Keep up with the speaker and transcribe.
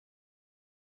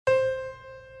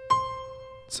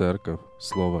Церковь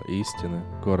Слова Истины,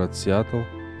 город Сиэтл,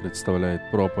 представляет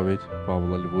проповедь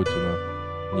Павла Львутина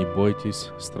 «Не бойтесь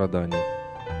страданий».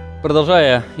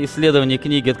 Продолжая исследование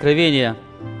книги Откровения,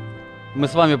 мы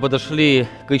с вами подошли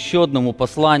к еще одному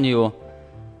посланию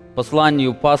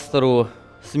пастору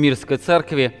Смирской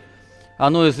церкви.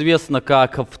 Оно известно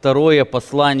как второе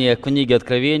послание книги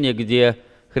Откровения, где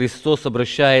Христос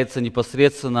обращается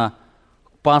непосредственно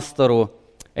к пастору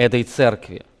этой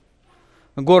церкви.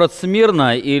 Город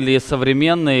Смирна, или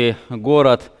современный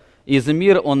город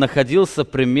Измир, он находился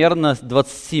примерно в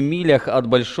 20 милях от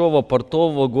большого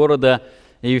портового города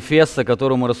Ефеса, о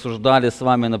котором мы рассуждали с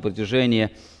вами на протяжении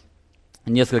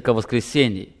нескольких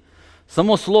воскресений.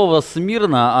 Само слово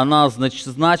 «Смирна», оно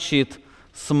значит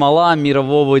 «смола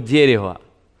мирового дерева».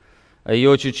 Ее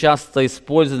очень часто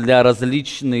используют для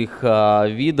различных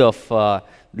видов,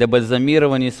 для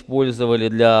бальзамирования использовали,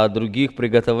 для других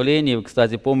приготовлений. Вы,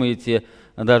 кстати, помните,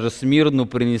 даже Смирну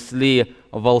принесли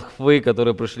волхвы,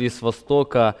 которые пришли с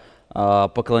востока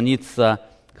поклониться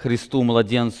Христу,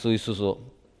 младенцу Иисусу.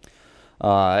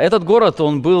 Этот город,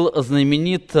 он был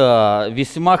знаменит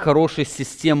весьма хорошей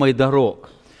системой дорог.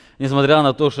 Несмотря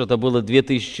на то, что это было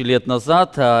 2000 лет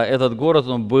назад, этот город,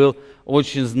 он был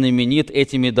очень знаменит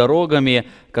этими дорогами,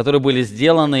 которые были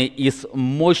сделаны из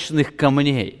мощных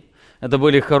камней. Это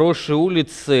были хорошие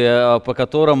улицы, по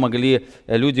которым могли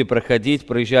люди проходить,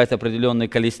 проезжать определенные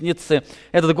колесницы.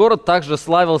 Этот город также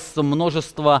славился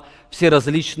множеством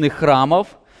всеразличных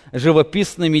храмов,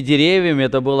 живописными деревьями,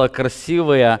 это было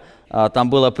красивое,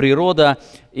 там была природа,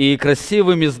 и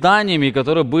красивыми зданиями,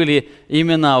 которые были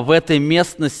именно в этой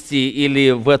местности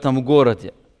или в этом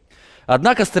городе.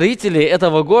 Однако строители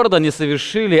этого города не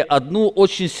совершили одну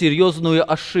очень серьезную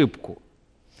ошибку.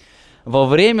 Во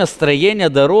время строения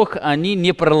дорог они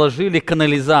не проложили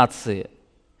канализации.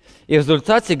 И в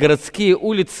результате городские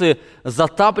улицы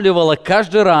затапливало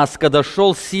каждый раз, когда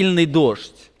шел сильный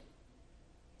дождь.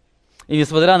 И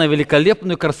несмотря на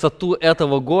великолепную красоту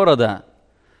этого города,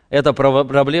 эта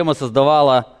проблема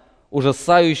создавала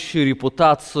ужасающую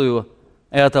репутацию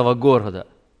этого города.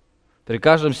 При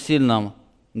каждом сильном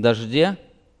дожде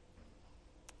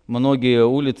многие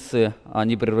улицы,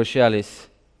 они превращались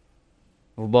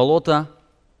в болото,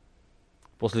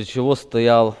 после чего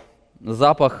стоял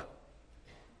запах,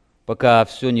 пока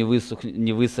все не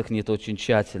высохнет очень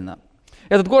тщательно.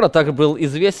 Этот город также был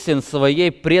известен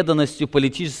своей преданностью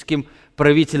политическим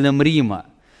правителям Рима.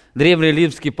 Древний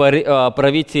римский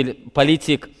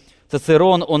политик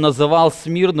Цицерон, он называл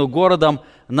Смирну городом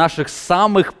наших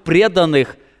самых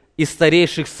преданных и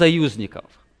старейших союзников.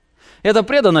 Эта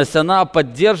преданность, она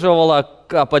поддерживалась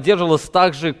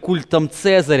также культом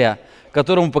Цезаря,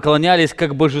 которому поклонялись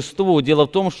как божеству. Дело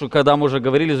в том, что, когда мы уже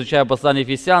говорили, изучая послание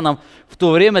Ефесянам, в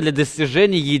то время для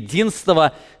достижения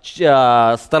единства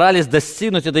старались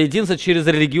достигнуть это единство через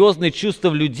религиозные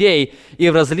чувства людей, и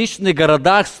в различных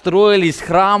городах строились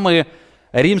храмы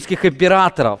римских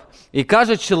императоров. И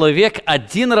каждый человек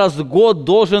один раз в год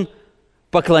должен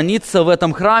поклониться в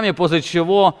этом храме, после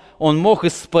чего он мог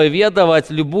исповедовать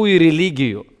любую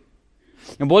религию.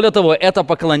 Более того, это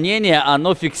поклонение,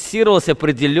 оно фиксировалось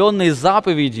определенной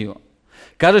заповедью.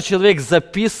 Каждый человек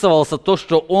записывался то,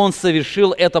 что он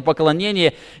совершил это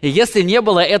поклонение. И если не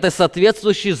было этой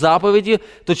соответствующей заповеди,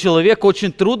 то человеку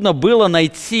очень трудно было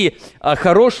найти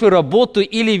хорошую работу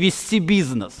или вести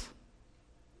бизнес.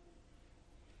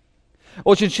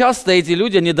 Очень часто эти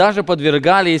люди, они даже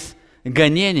подвергались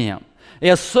гонениям. И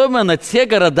особенно те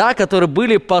города, которые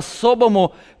были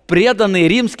по-особому преданные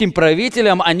римским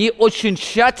правителям, они очень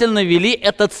тщательно вели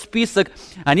этот список.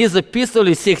 Они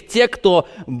записывали всех тех, кто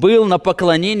был на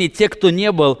поклонении, те, кто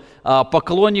не был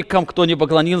поклонником, кто не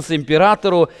поклонился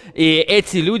императору. И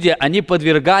эти люди, они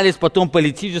подвергались потом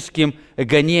политическим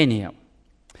гонениям.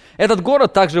 Этот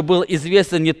город также был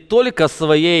известен не только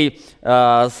своей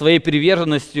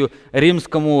приверженностью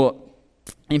римскому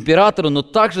императору, но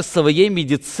также своей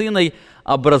медициной,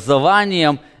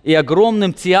 образованием и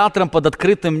огромным театром под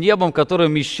открытым небом, который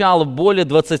вмещал более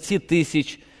 20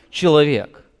 тысяч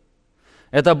человек.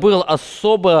 Это был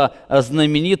особо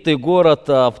знаменитый город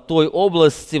в той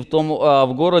области,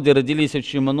 в городе родились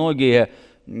очень многие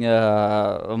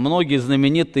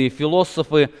знаменитые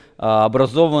философы,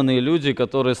 образованные люди,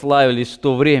 которые славились в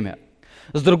то время.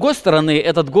 С другой стороны,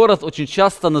 этот город очень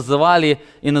часто называли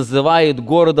и называют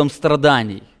городом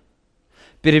страданий.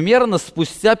 Примерно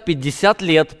спустя 50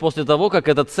 лет после того, как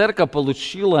эта церковь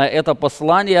получила это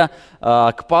послание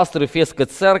к пастору Ефесской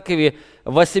церкви,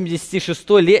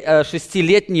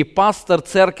 86-летний пастор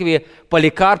церкви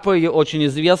Поликарпович, очень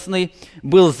известный,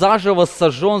 был заживо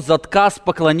сожжен за отказ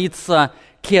поклониться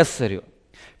кесарю.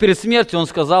 Перед смертью он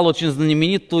сказал очень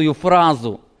знаменитую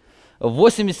фразу: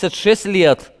 «86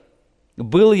 лет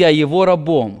был я его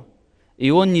рабом, и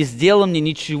он не сделал мне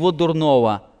ничего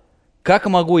дурного. Как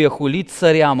могу я хулить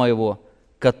царя моего,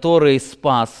 который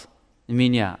спас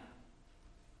меня?»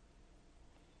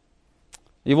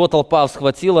 Его толпа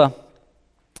схватила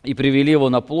и привели его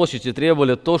на площадь и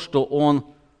требовали то, что он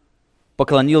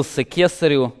поклонился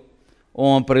кесарю,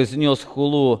 он произнес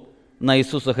хулу на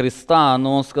Иисуса Христа,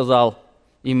 но он сказал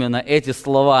именно эти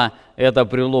слова. Это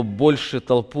привело больше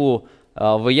толпу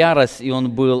в ярость, и он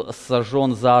был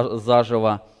сожжен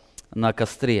заживо на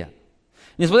костре.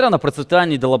 Несмотря на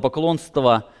процветание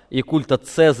идолопоклонства и культа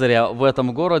Цезаря в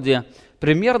этом городе,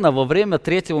 примерно во время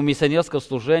третьего миссионерского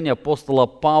служения апостола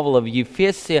Павла в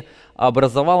Ефесе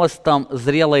образовалась там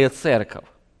зрелая церковь.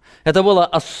 Это была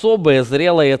особая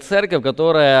зрелая церковь,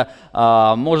 которая,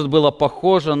 может, была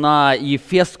похожа на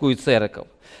Ефесскую церковь.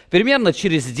 Примерно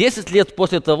через 10 лет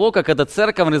после того, как эта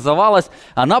церковь организовалась,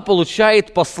 она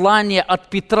получает послание от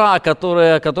Петра,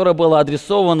 которое было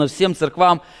адресовано всем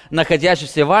церквам,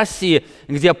 находящимся в Асии,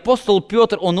 где апостол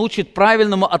Петр, он учит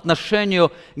правильному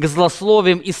отношению к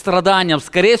злословиям и страданиям.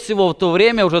 Скорее всего, в то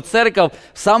время уже церковь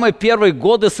в самые первые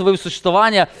годы своего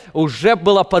существования уже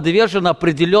была подвержена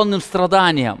определенным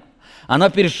страданиям. Она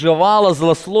переживала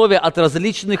злословие от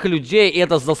различных людей, и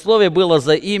это злословие было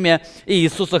за имя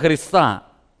Иисуса Христа.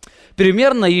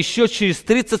 Примерно еще через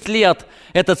 30 лет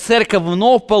эта церковь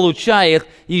вновь получает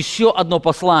еще одно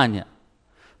послание.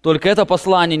 Только это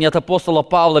послание не от апостола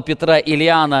Павла, Петра или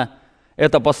Иоанна,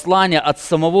 это послание от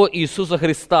самого Иисуса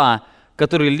Христа,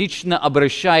 который лично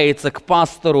обращается к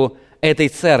пастору этой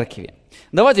церкви.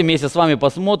 Давайте вместе с вами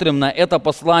посмотрим на это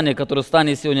послание, которое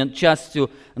станет сегодня частью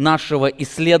нашего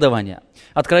исследования.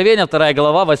 Откровение, 2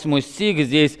 глава, 8 стих.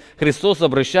 Здесь Христос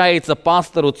обращается к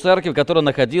пастору церкви, которая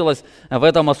находилась в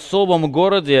этом особом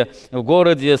городе, в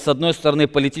городе, с одной стороны,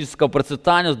 политического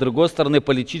процветания, с другой стороны,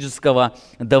 политического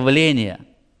давления.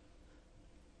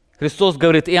 Христос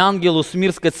говорит: «И ангелу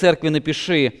Смирской церкви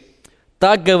напиши,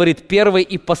 так говорит первый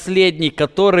и последний,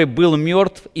 который был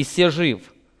мертв и се жив.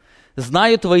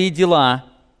 Знаю твои дела,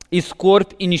 и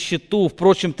скорбь, и нищету,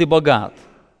 впрочем, ты богат.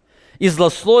 И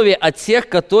злословие от тех,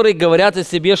 которые говорят о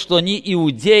себе, что они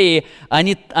иудеи,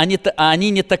 они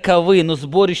не таковы, но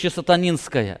сборище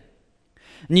сатанинское.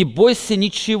 Не бойся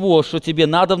ничего, что тебе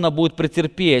надобно будет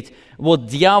претерпеть. Вот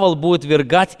дьявол будет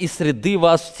вергать из среды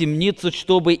вас в темницу,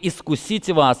 чтобы искусить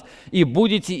вас, и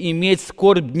будете иметь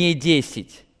скорбь дней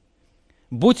 10.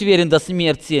 Будь верен до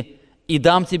смерти, и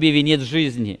дам тебе венец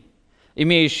жизни.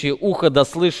 Имеющий ухо да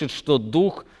слышит, что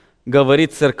Дух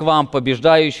говорит церквам: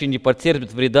 побеждающий не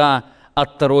потерпит вреда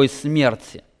от второй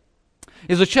смерти».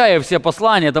 Изучая все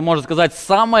послания, это, можно сказать,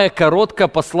 самое короткое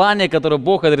послание, которое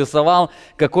Бог адресовал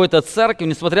какой-то церкви.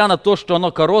 Несмотря на то, что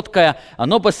оно короткое,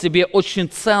 оно по себе очень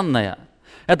ценное.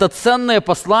 Это ценное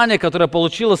послание, которое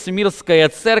получила Смирская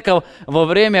церковь во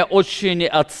время очень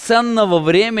ценного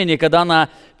времени, когда она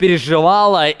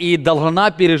переживала и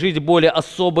должна пережить более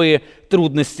особые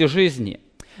трудности жизни.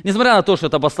 Несмотря на то, что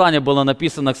это послание было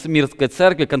написано к Смирской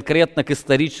церкви, конкретно к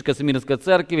исторической Смирской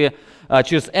церкви,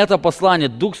 через это послание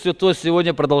Дух Святой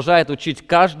сегодня продолжает учить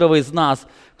каждого из нас,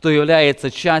 кто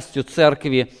является частью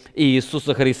церкви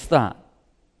Иисуса Христа.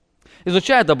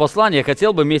 Изучая это послание, я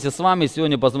хотел бы вместе с вами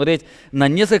сегодня посмотреть на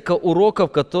несколько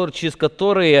уроков, через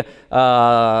которые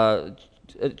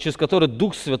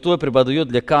Дух Святой преподает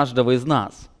для каждого из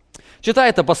нас. Читая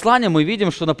это послание, мы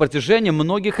видим, что на протяжении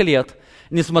многих лет,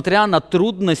 несмотря на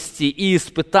трудности и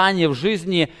испытания в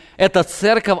жизни, эта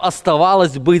церковь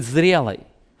оставалась быть зрелой.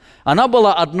 Она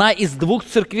была одна из двух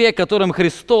церквей, которым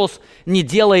Христос не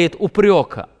делает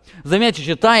упрека. Заметьте,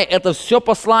 читая это все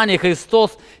послание,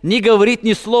 Христос не говорит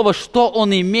ни слова, что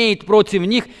Он имеет против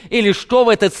них или что в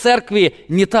этой церкви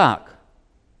не так.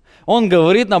 Он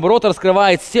говорит, наоборот,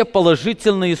 раскрывает все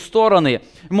положительные стороны.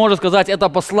 Можно сказать, это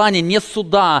послание не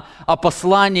суда, а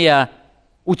послание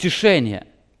утешения.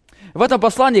 В этом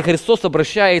послании Христос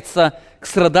обращается к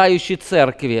страдающей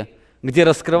церкви, где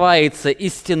раскрывается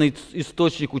истинный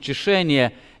источник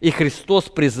утешения, и Христос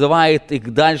призывает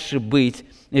их дальше быть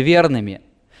верными.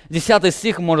 10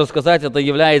 стих, можно сказать, это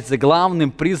является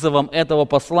главным призывом этого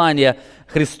послания.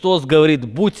 Христос говорит: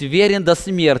 «Будь верен до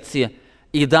смерти,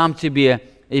 и дам тебе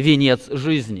венец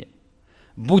жизни».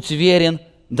 Будь верен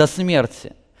до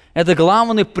смерти. Это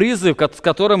главный призыв, с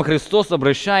которым Христос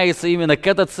обращается именно к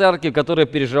этой церкви, которая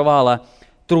переживала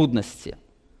трудности.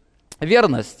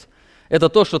 Верность – это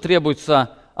то, что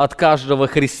требуется от каждого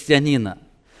христианина.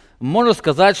 Можно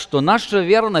сказать, что наша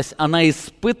верность, она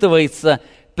испытывается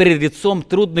перед лицом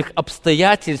трудных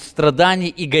обстоятельств, страданий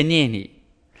и гонений.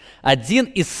 Один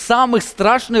из самых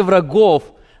страшных врагов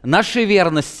нашей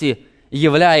верности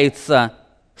является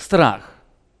страх.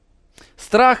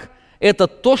 Страх – это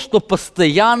то, что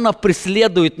постоянно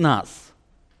преследует нас.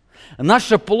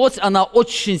 Наша плоть, она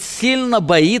очень сильно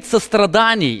боится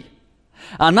страданий.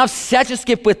 Она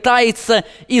всячески пытается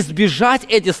избежать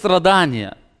эти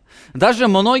страдания. Даже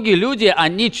многие люди,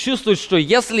 они чувствуют, что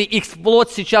если их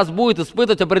плоть сейчас будет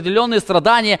испытывать определенные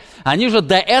страдания, они же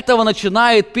до этого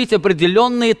начинают пить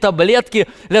определенные таблетки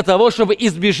для того, чтобы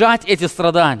избежать эти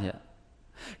страдания.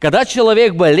 Когда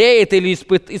человек болеет или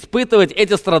испытывает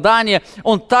эти страдания,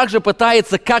 он также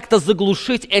пытается как-то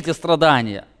заглушить эти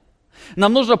страдания.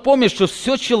 Нам нужно помнить, что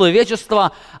все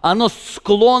человечество, оно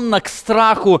склонно к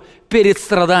страху перед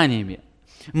страданиями.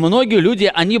 Многие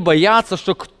люди, они боятся,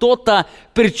 что кто-то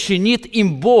причинит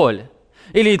им боль.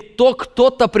 Или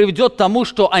кто-то приведет к тому,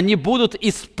 что они будут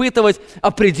испытывать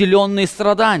определенные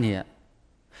страдания.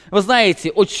 Вы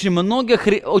знаете, очень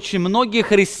многие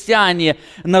христиане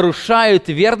нарушают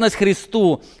верность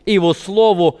Христу и Его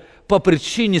Слову по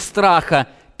причине страха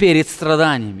перед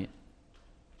страданиями.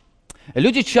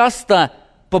 Люди часто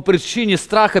по причине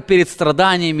страха перед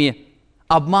страданиями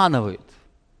обманывают.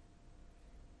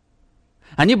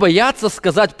 Они боятся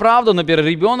сказать правду. Например,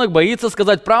 ребенок боится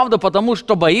сказать правду, потому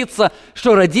что боится,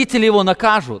 что родители его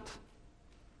накажут.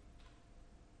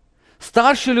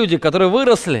 Старшие люди, которые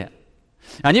выросли,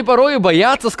 они порой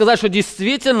боятся сказать, что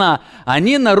действительно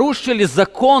они нарушили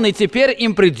закон, и теперь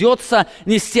им придется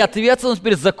нести ответственность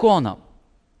перед законом.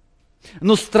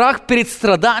 Но страх перед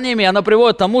страданиями, она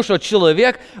приводит к тому, что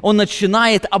человек, он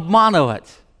начинает обманывать.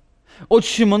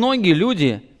 Очень многие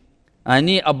люди,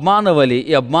 они обманывали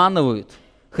и обманывают,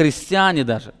 христиане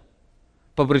даже,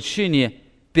 по причине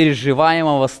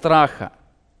переживаемого страха.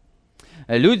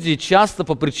 Люди часто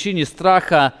по причине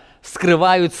страха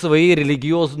скрывают свои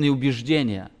религиозные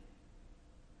убеждения.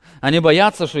 Они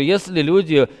боятся, что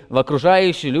если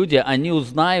окружающие люди, они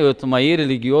узнают мои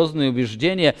религиозные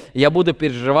убеждения, я буду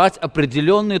переживать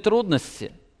определенные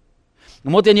трудности.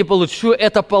 Вот я не получу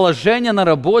это положение на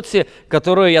работе,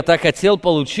 которое я так хотел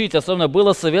получить. Особенно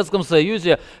было в Советском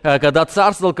Союзе, когда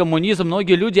царствовал коммунизм.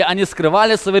 Многие люди, они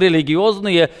скрывали свои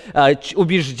религиозные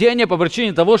убеждения по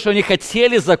причине того, что они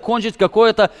хотели закончить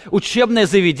какое-то учебное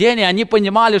заведение. Они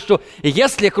понимали, что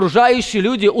если окружающие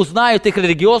люди узнают их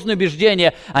религиозные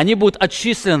убеждения, они будут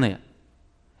отчислены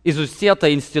из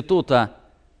университета, института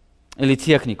или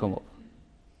техникума.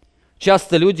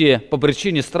 Часто люди по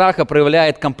причине страха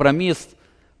проявляют компромисс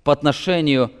по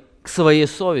отношению к своей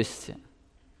совести.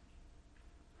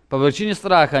 По причине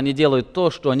страха они делают то,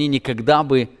 что они никогда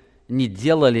бы не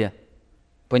делали,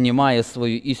 понимая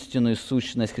свою истинную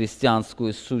сущность,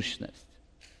 христианскую сущность.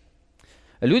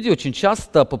 Люди очень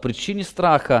часто по причине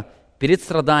страха перед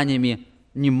страданиями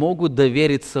не могут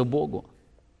довериться Богу.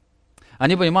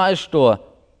 Они понимают,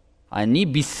 что они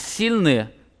бессильны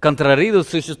контролировать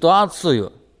свою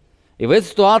ситуацию. И в этой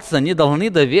ситуации они должны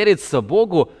довериться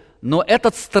Богу, но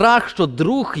этот страх, что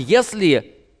вдруг,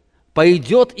 если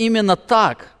пойдет именно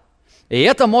так, и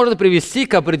это может привести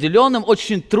к определенным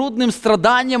очень трудным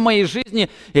страданиям в моей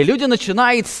жизни, и люди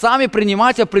начинают сами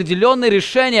принимать определенные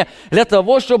решения для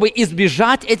того, чтобы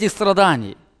избежать этих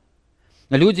страданий.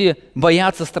 Люди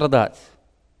боятся страдать.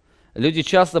 Люди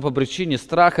часто по причине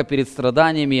страха перед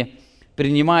страданиями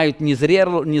принимают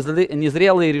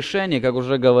незрелые решения, как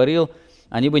уже говорил.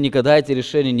 Они бы никогда эти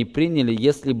решения не приняли,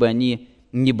 если бы они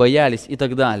не боялись и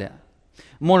так далее.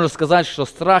 Можно сказать, что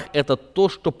страх – это то,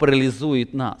 что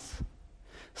парализует нас.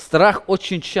 Страх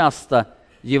очень часто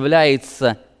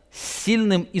является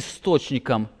сильным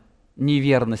источником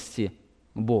неверности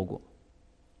Богу.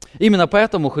 Именно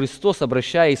поэтому Христос,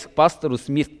 обращаясь к пастору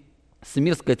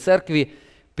Смирской церкви,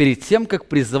 перед тем, как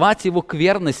призвать его к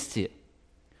верности,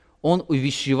 Он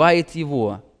увещевает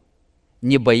его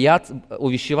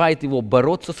увещевает его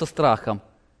бороться со страхом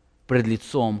пред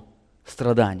лицом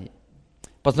страданий.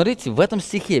 Посмотрите, в этом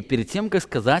стихе, перед тем, как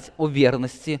сказать о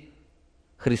верности,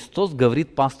 Христос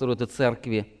говорит пастору этой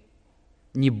церкви: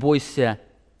 не бойся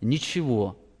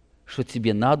ничего, что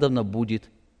тебе надобно будет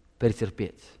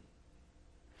претерпеть.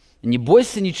 Не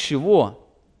бойся ничего.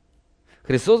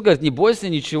 Христос говорит, не бойся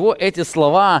ничего. Эти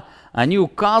слова, они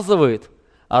указывают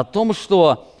о том,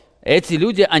 что эти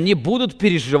люди, они будут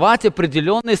переживать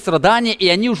определенные страдания, и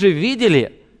они уже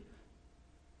видели,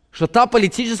 что та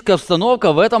политическая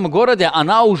обстановка в этом городе,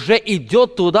 она уже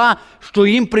идет туда, что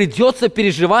им придется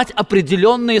переживать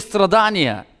определенные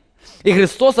страдания. И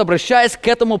Христос, обращаясь к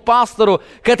этому пастору,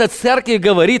 к этой церкви,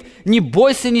 говорит: не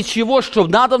бойся ничего, что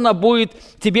надобно будет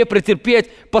тебе претерпеть.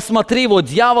 Посмотри, вот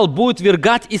дьявол будет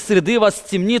ввергать из среды вас в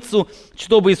темницу,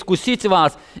 чтобы искусить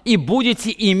вас, и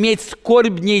будете иметь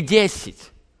скорбь дней 10.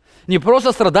 Не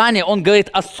просто страдания, он говорит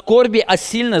о скорби, о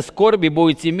сильной скорби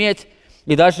будете иметь.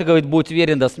 И дальше говорит, будь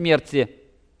верен до смерти,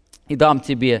 и дам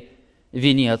тебе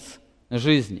венец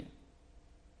жизни.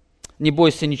 Не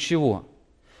бойся ничего.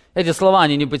 Эти слова,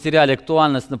 они не потеряли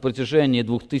актуальность на протяжении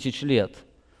 2000 лет.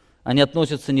 Они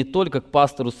относятся не только к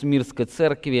пастору Смирской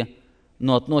церкви,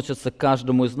 но относятся к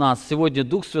каждому из нас. Сегодня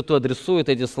Дух Святой адресует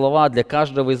эти слова для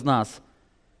каждого из нас.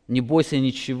 Не бойся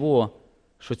ничего,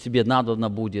 что тебе надобно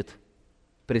будет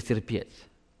претерпеть.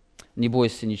 Не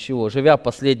бойся ничего. Живя в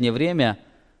последнее время,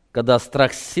 когда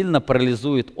страх сильно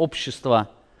парализует общество,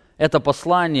 это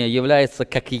послание является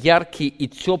как яркий и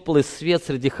теплый свет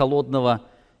среди холодного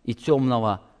и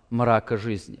темного мрака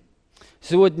жизни.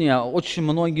 Сегодня очень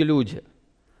многие люди,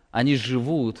 они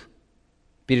живут,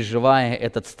 переживая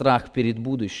этот страх перед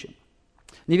будущим.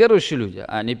 Неверующие люди,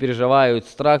 они переживают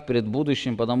страх перед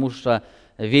будущим, потому что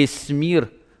весь мир,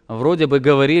 вроде бы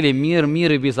говорили мир,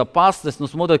 мир и безопасность, но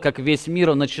смотрят, как весь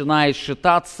мир, он начинает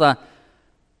шататься,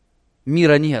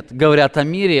 мира нет. Говорят о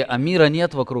мире, а мира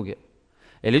нет в округе.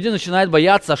 И люди начинают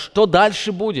бояться, что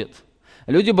дальше будет.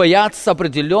 Люди боятся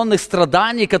определенных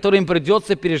страданий, которые им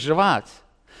придется переживать.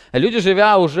 Люди,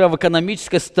 живя уже в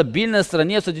экономической стабильной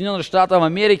стране Соединенных Штатов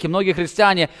Америки, многие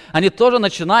христиане, они тоже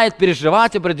начинают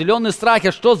переживать определенные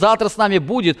страхи, что завтра с нами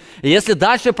будет. И если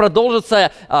дальше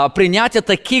продолжится принятие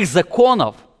таких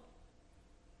законов,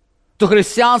 то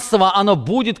христианство, оно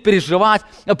будет переживать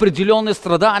определенные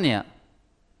страдания.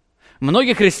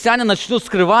 Многие христиане начнут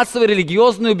скрывать свои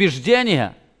религиозные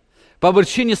убеждения по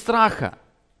причине страха.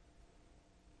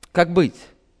 Как быть?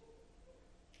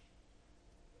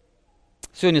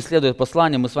 Сегодня, исследуя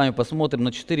послание, мы с вами посмотрим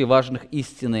на 4 важных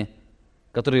истины,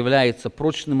 которые являются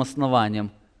прочным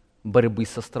основанием борьбы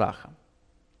со страхом.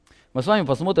 Мы с вами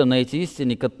посмотрим на эти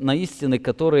истины,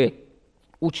 которые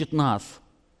учат нас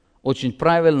очень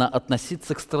правильно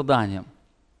относиться к страданиям,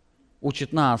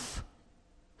 учат нас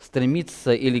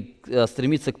стремиться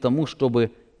к тому,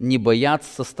 чтобы не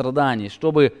бояться страданий,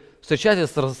 чтобы встречать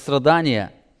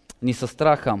страдания не со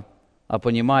страхом, а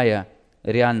понимая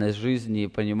реальность жизни и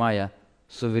понимая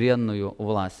суверенную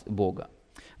власть Бога.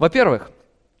 Во-первых,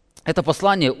 это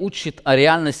послание учит о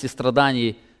реальности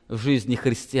страданий в жизни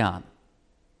христиан.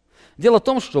 Дело в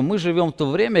том, что мы живем в то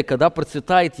время, когда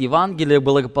процветает Евангелие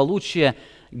благополучия,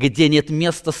 где нет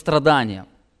места страданиям.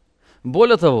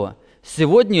 Более того,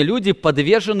 сегодня люди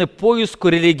подвержены поиску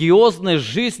религиозной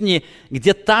жизни,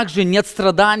 где также нет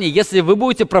страданий. Если вы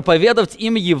будете проповедовать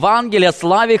им Евангелие о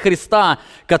славе Христа,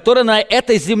 который на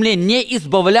этой земле не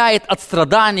избавляет от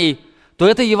страданий, то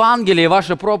это Евангелие,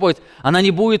 ваша проповедь, она не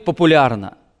будет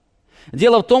популярна.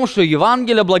 Дело в том, что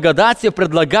Евангелие благодати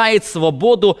предлагает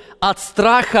свободу от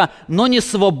страха, но не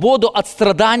свободу от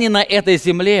страданий на этой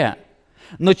земле.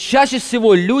 Но чаще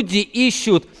всего люди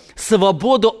ищут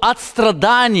свободу от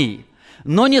страданий,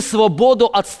 но не свободу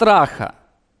от страха.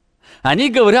 Они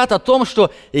говорят о том,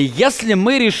 что если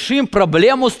мы решим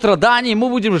проблему страданий, мы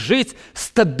будем жить в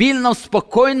стабильном,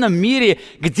 спокойном мире,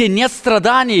 где нет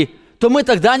страданий, то мы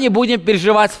тогда не будем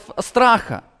переживать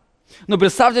страха. Но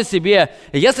представьте себе,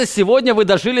 если сегодня вы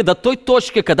дожили до той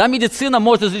точки, когда медицина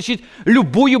может излечить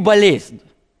любую болезнь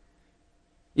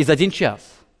из 1 час,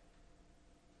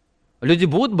 люди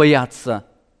будут бояться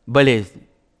болезни?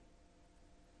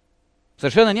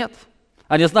 Совершенно нет.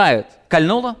 Они знают,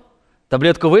 кольнуло,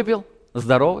 таблетку выпил,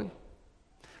 здоровый.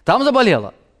 Там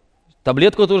заболело,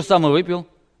 таблетку ту же самую выпил,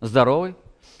 здоровый.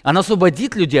 Она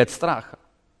освободит людей от страха.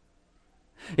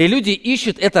 И люди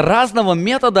ищут это разного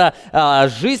метода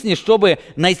жизни, чтобы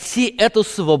найти эту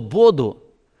свободу.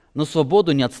 Но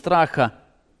свободу не от страха,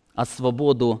 а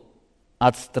свободу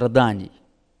от страданий.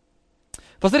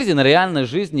 Посмотрите на реальность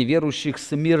жизни верующих в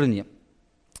Смирне.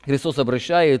 Христос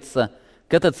обращается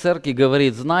к этой церкви и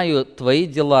говорит: «Знаю твои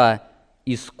дела,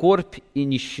 и скорбь, и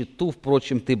нищету,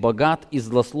 впрочем, ты богат, и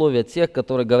злословие тех,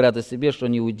 которые говорят о себе, что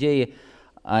они иудеи,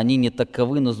 а они не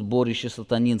таковы, но сборище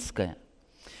сатанинское».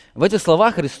 В этих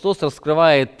словах Христос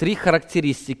раскрывает 3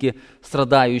 характеристики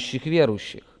страдающих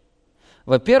верующих.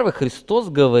 Во-первых, Христос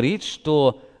говорит,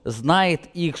 что знает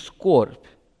их скорбь.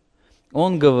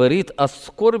 Он говорит о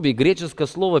скорби. Греческое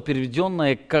слово,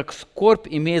 переведенное как скорбь,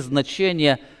 имеет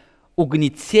значение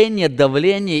угнетение,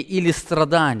 давление или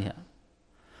страдание.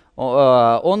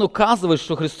 Он указывает,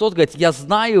 что Христос говорит: «Я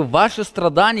знаю ваши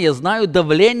страдания, я знаю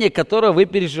давление, которое вы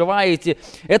переживаете».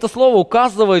 Это слово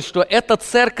указывает, что эта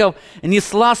церковь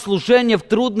несла служение в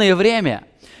трудное время.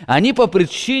 Они по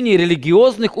причине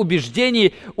религиозных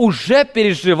убеждений уже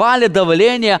переживали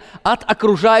давление от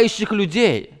окружающих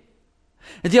людей.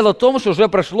 Дело в том, что уже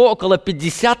прошло около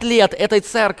 50 лет этой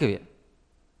церкви.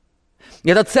 И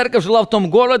эта церковь жила в том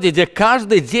городе, где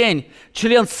каждый день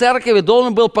член церкви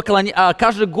должен был поклоняться,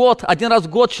 каждый год, один раз в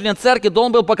год член церкви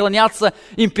должен был поклоняться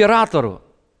императору.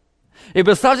 И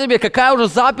представьте себе, какая уже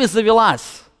запись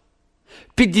завелась.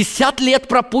 50 лет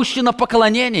пропущено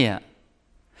поклонение.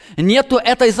 Нету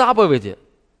этой заповеди.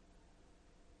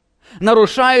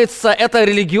 Нарушается это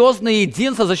религиозное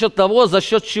единство за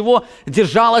счет чего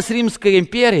держалась Римская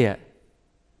империя.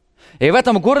 И в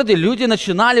этом городе люди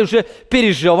начинали уже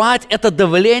переживать это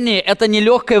давление. Это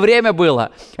нелегкое время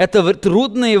было. Это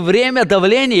трудное время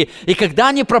давлений. И когда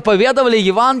они проповедовали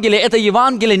Евангелие, это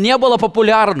Евангелие не было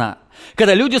популярно.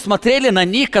 Когда люди смотрели на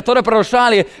них, которые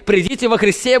провозглашали: «Придите во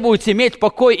Христе, будете иметь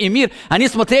покой и мир», они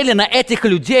смотрели на этих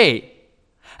людей.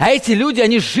 А эти люди,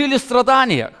 они жили в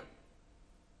страданиях.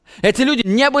 Эти люди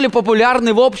не были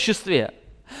популярны в обществе.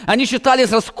 Они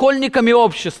считались раскольниками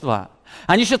общества.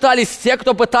 Они считались те,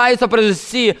 кто пытается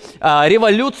произвести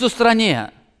революцию в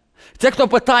стране. Те, кто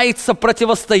пытается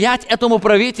противостоять этому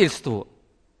правительству.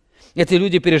 Эти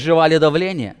люди переживали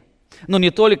давление. Но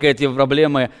не только эти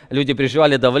проблемы люди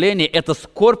переживали давление, эта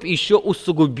скорбь еще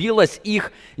усугубилась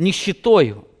их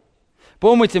нищетою.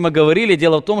 Помните, мы говорили,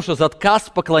 дело в том, что за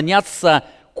отказ поклоняться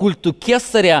культу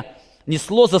Кесаря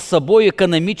несло за собой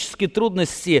экономические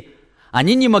трудности.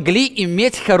 Они не могли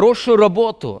иметь хорошую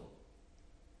работу,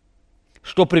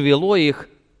 что привело их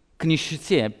к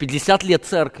нищете. 50 лет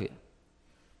церкви.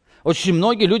 Очень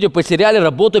многие люди потеряли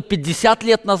работу 50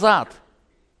 лет назад.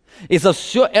 И за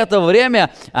все это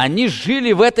время они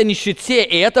жили в этой нищете,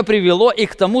 и это привело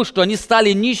их к тому, что они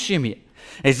стали нищими.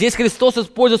 Здесь Христос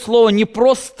использует слово не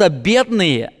просто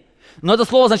бедные, но это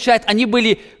слово означает, они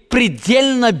были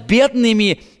предельно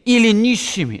бедными или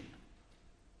нищими.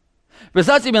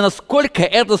 Представьте себе, насколько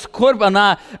эта скорбь,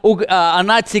 она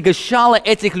отягощала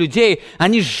этих людей.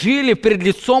 Они жили перед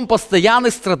лицом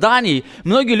постоянных страданий.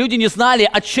 Многие люди не знали,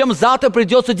 а чем завтра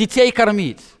придется детей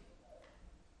кормить.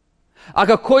 А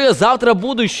какое завтра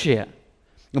будущее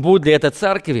будет для этой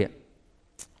церкви?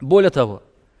 Более того,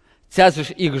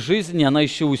 тяжесть их жизни, она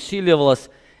еще усиливалась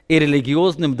и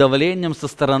религиозным давлением со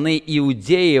стороны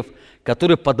иудеев,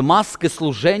 которые под маской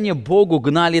служения Богу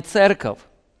гнали церковь.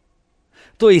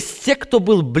 То есть те, кто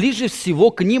был ближе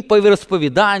всего к ним по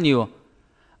вероисповеданию,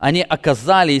 они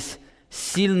оказались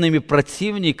сильными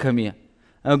противниками.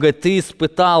 Он говорит: ты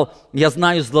испытал, я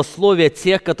знаю злословие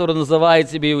тех, которые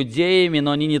называют себя иудеями, но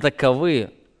они не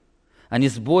таковы. Они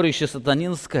сборище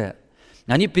сатанинское.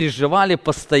 Они переживали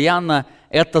постоянно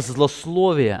это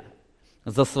злословие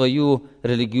за свою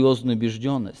религиозную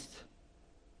убежденность.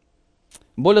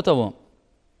 Более того,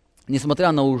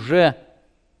 несмотря на уже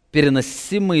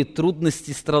переносимые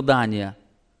трудности и страдания,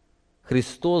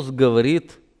 Христос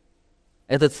говорит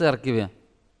этой церкви: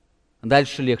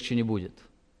 дальше легче не будет.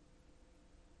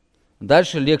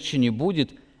 Дальше легче не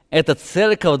будет. Эта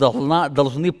церковь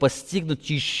должны постигнуть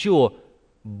еще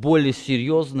более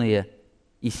серьезные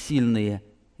и сильные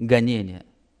гонения.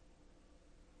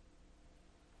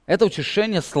 Это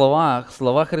утешение слова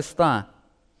Христа.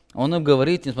 Он им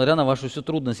говорит, несмотря на вашу всю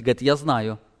трудность, говорит: я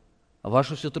знаю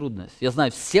вашу всю трудность, я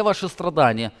знаю все ваши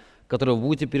страдания, которые вы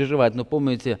будете переживать, но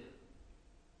помните,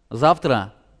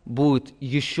 завтра будет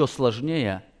еще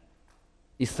сложнее,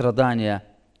 и страдания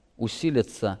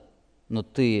усилятся, но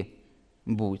ты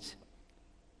будь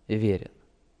верен.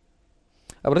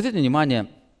 Обратите внимание,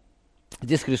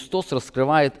 здесь Христос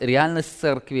раскрывает реальность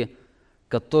церкви,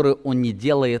 которой Он не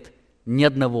делает ни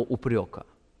одного упрека.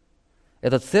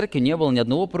 Этой церкви не было ни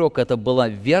одного упрека, это была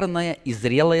верная и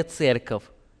зрелая церковь,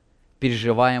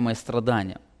 переживаемая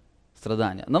страдания.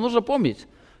 Нам нужно помнить,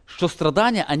 что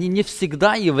страдания, они не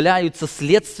всегда являются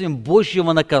следствием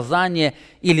Божьего наказания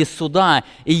или суда.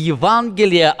 И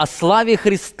Евангелие о славе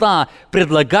Христа,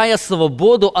 предлагая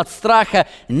свободу от страха,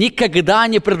 никогда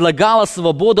не предлагало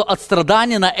свободу от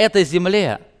страданий на этой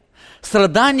земле.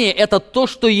 Страдание – это то,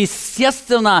 что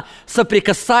естественно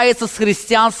соприкасается с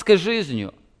христианской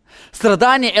жизнью.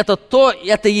 Страдание –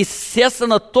 это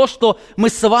естественно то, что мы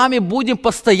с вами будем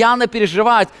постоянно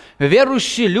переживать.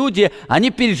 Верующие люди, они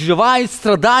переживают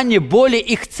страдания, боли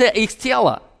их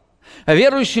тела.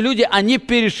 Верующие люди, они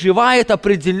переживают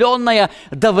определенное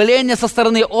давление со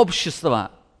стороны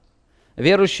общества.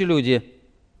 Верующие люди,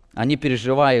 они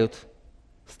переживают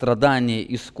страдания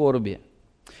и скорби.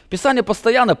 Писание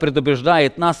постоянно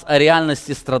предупреждает нас о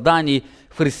реальности страданий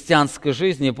в христианской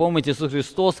жизни. Помните, Иисус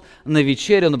Христос на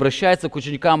вечере, Он обращается к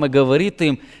ученикам и говорит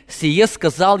им: «Сие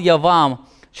сказал я вам,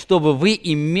 чтобы вы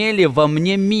имели во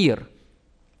мне мир.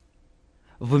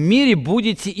 В мире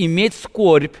будете иметь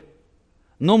скорбь,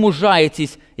 но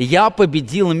мужайтесь, я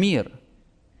победил мир».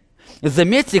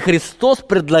 Заметьте, Христос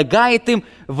предлагает им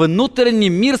внутренний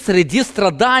мир среди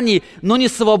страданий, но не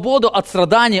свободу от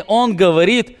страданий. Он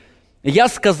говорит: «Я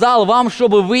сказал вам,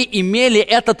 чтобы вы имели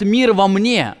этот мир во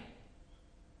мне».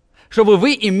 Чтобы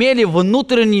вы имели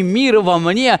внутренний мир во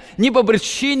мне не по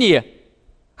причине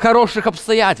хороших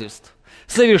обстоятельств.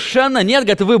 Совершенно нет,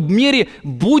 говорит, вы в мире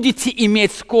будете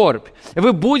иметь скорбь.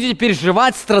 Вы будете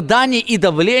переживать страдания и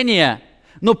давление.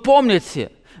 Но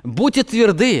помните, будьте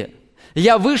тверды.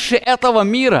 Я выше этого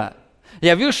мира.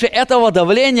 Я выше этого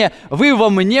давления. Вы во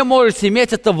мне можете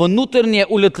иметь это внутреннее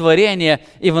удовлетворение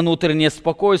и внутреннее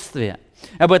спокойствие.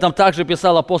 Об этом также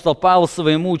писал апостол Павел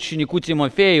своему ученику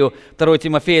Тимофею, 2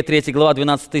 Тимофея, 3 глава,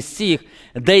 12 стих.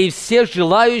 «Да и все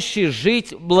желающие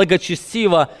жить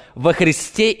благочестиво во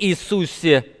Христе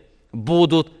Иисусе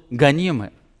будут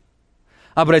гонимы».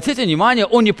 Обратите внимание,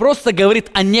 он не просто говорит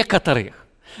о некоторых.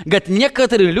 Говорит,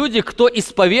 некоторые люди, кто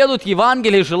исповедует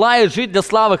Евангелие и желает жить для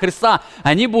славы Христа,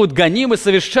 они будут гонимы,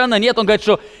 совершенно нет. Он говорит,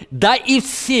 что да и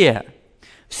все,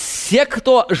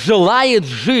 кто желает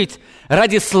жить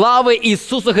ради славы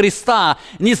Иисуса Христа,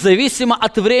 независимо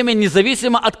от времени,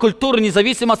 независимо от культуры,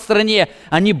 независимо от страны,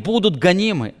 они будут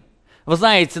гонимы. Вы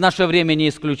знаете, наше время не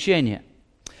исключение.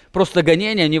 Просто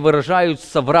гонения, они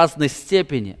выражаются в разной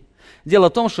степени. Дело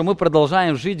в том, что мы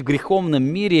продолжаем жить в греховном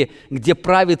мире, где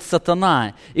правит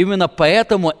сатана. Именно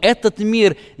поэтому этот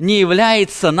мир не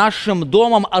является нашим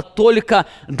домом, а только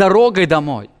дорогой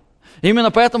домой.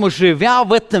 Именно поэтому, живя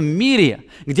в этом мире,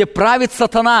 где правит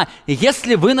сатана,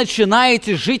 если вы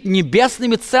начинаете жить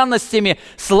небесными ценностями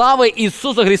славы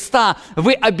Иисуса Христа,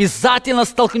 вы обязательно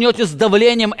столкнетесь с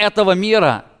давлением этого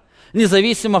мира.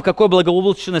 Независимо, в какой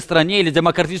благополучной стране или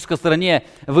демократической стране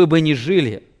вы бы ни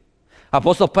жили.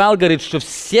 Апостол Павел говорит, что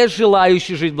все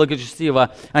желающие жить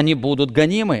благочестиво, они будут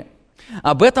гонимы.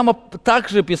 Об этом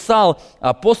также писал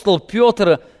апостол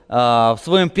Петр в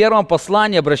своем первом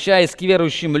послании, обращаясь к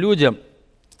верующим людям.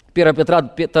 1 Петра,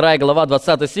 2 глава,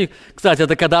 20 стих. Кстати,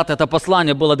 это когда-то это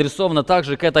послание было адресовано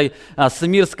также к этой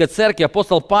Смирской церкви.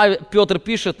 Апостол Петр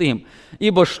пишет им: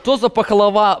 «Ибо что за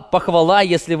похвала,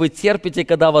 если вы терпите,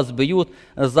 когда вас бьют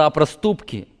за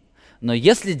проступки? Но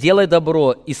если, делая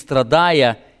добро и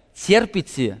страдая,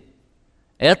 терпите,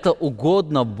 это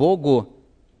угодно Богу,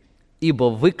 ибо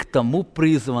вы к тому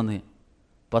призваны,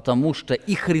 потому что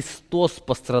и Христос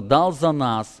пострадал за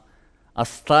нас,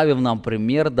 оставив нам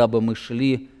пример, дабы мы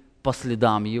шли по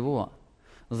следам Его».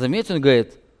 Заметьте, он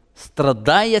говорит,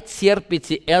 страдая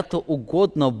терпите, это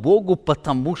угодно Богу,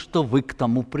 потому что вы к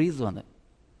тому призваны.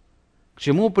 К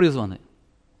чему призваны?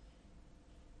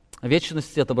 В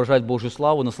вечности отображать Божью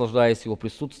славу, наслаждаясь Его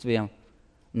присутствием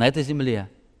на этой земле.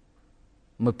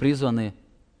 Мы призваны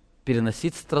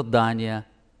переносить страдания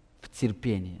в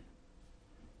терпение.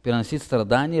 Переносить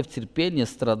страдания в терпение.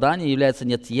 Страдание является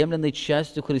неотъемлемой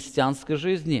частью христианской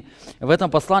жизни. В этом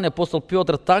послании апостол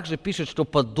Петр также пишет, что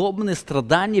подобные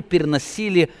страдания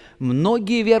переносили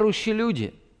многие верующие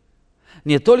люди.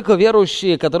 Не только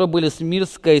верующие, которые были в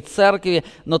Смирской церкви,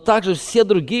 но также все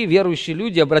другие верующие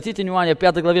люди. Обратите внимание, в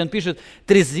 5 главе он пишет: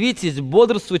 «Трезвитесь,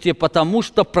 бодрствуйте, потому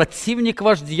что противник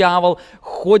ваш дьявол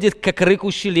ходит, как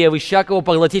рыкущий лев, ища кого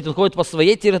поглотить». Он ходит по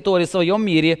своей территории, в своем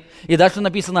мире. И дальше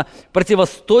написано: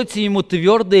 «Противостойте ему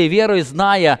твердой верой,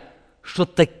 зная, что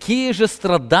такие же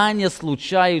страдания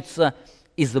случаются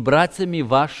и с братьями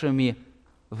вашими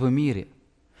в мире».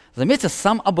 Заметьте,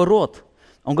 сам оборот.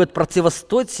 Он говорит,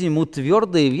 противостойте ему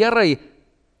твердой верой,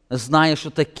 зная,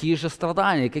 что такие же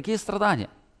страдания. Какие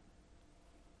страдания?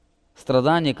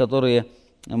 Страдания, которые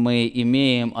мы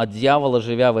имеем от дьявола,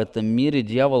 живя в этом мире.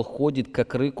 Дьявол ходит,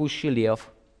 как рыкущий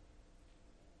лев.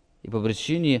 И по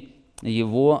причине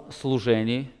его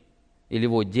служений или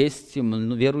его действий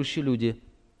верующие люди,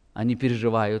 они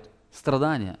переживают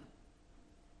страдания.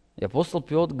 И апостол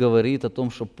Петр говорит о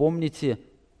том, что помните,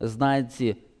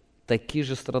 знаете, такие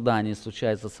же страдания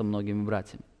случаются со многими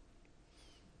братьями.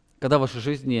 Когда в вашей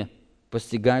жизни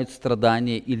постигают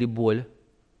страдания или боль,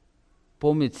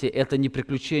 помните, это не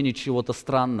приключение чего-то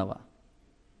странного.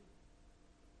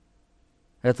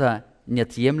 Это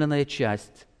неотъемлемая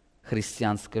часть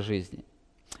христианской жизни.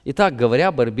 Итак, говоря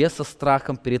о борьбе со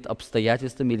страхом перед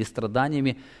обстоятельствами или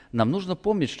страданиями, нам нужно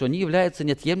помнить, что они являются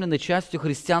неотъемлемой частью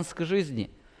христианской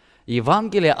жизни.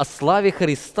 Евангелие о славе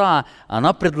Христа,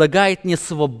 она предлагает не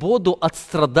свободу от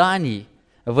страданий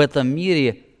в этом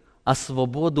мире, а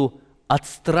свободу от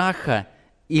страха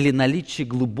или наличия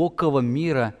глубокого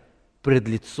мира пред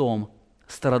лицом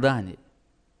страданий.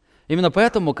 Именно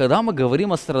поэтому, когда мы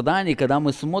говорим о страдании, когда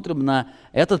мы смотрим на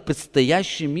этот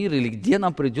предстоящий мир или где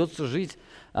нам придется жить,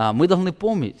 мы должны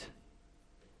помнить,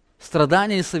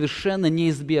 страдания совершенно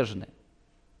неизбежны.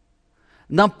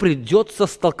 нам придется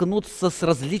столкнуться с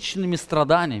различными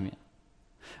страданиями.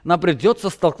 Нам придется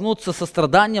столкнуться со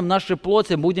страданием нашей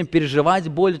плоти, будем переживать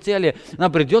боль в теле.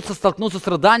 Нам придется столкнуться с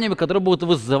страданиями, которые будут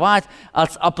вызывать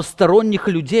от посторонних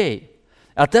людей,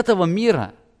 от этого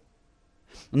мира.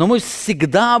 Но мы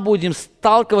всегда будем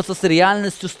сталкиваться с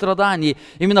реальностью страданий.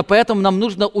 Именно поэтому нам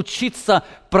нужно учиться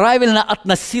правильно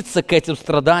относиться к этим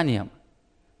страданиям.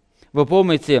 Вы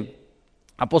помните,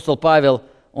 апостол Павел,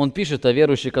 он пишет о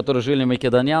верующих, которые жили в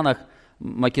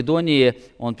Македонии,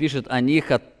 он пишет о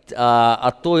них,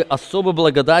 о той особой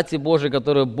благодати Божией,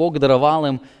 которую Бог даровал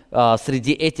им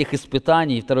среди этих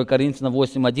испытаний. 2 Коринфянам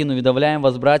 8:1. «Уведомляем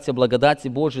вас, братья, благодати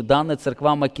Божией, данной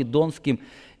церквам македонским,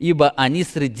 ибо они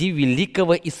среди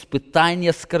великого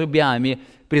испытания скорбями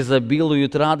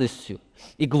преизобилуют радостью,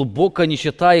 и глубокая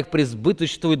нищета их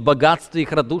преизбыточствует богатство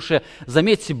их радушия».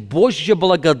 Заметьте, Божья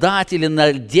благодать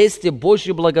или действие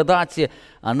Божьей благодати,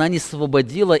 она не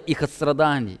освободила их от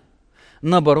страданий.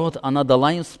 Наоборот, она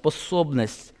дала им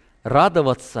способность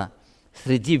радоваться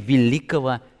среди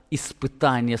великого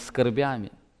испытания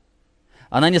скорбями.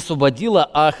 Она не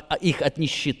освободила их от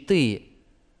нищеты,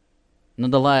 но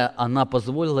она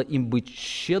позволила им быть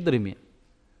щедрыми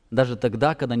даже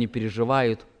тогда, когда они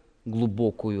переживают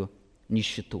глубокую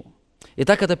нищету.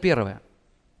 Итак, это первое.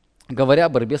 Говоря о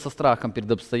борьбе со страхом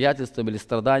перед обстоятельствами или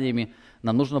страданиями,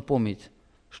 нам нужно помнить,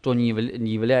 что они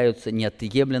не являются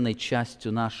неотъемлемой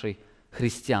частью нашей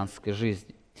христианской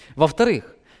жизни.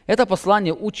 Во-вторых, это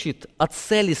послание учит о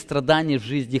цели страданий в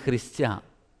жизни христиан.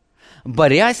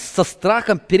 Борясь со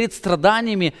страхом перед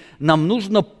страданиями, нам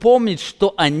нужно помнить,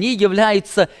 что они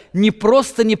являются не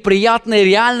просто неприятной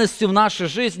реальностью в нашей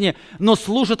жизни, но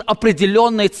служат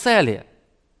определенной цели.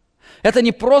 Это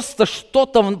не просто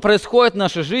что-то происходит в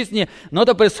нашей жизни, но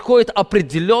это происходит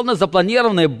определенно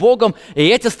запланированное Богом, и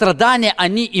эти страдания,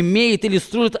 они имеют или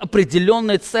служат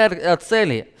определенной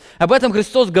цели. Об этом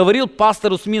Христос говорил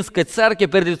пастору Сминской церкви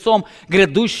перед лицом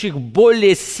грядущих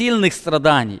более сильных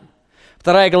страданий.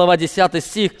 2 глава, 10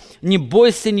 стих. «Не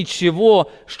бойся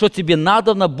ничего, что тебе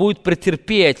надобно будет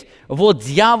претерпеть. Вот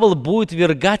дьявол будет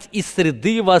вергать из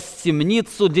среды вас в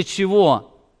темницу». Для чего?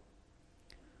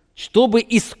 «Чтобы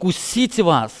искусить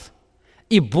вас,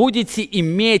 и будете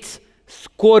иметь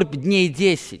скорбь дней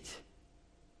 10».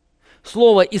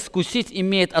 Слово «искусить»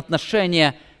 имеет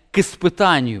отношение к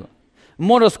испытанию.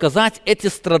 Можно сказать, эти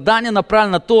страдания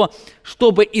направлены на то,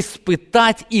 чтобы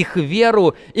испытать их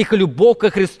веру, их любовь ко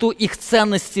Христу, их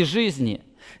ценности жизни.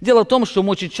 Дело в том, что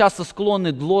мы очень часто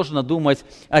склонны ложно думать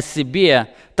о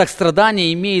себе. Так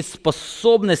страдания имеют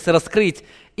способность раскрыть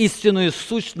истинную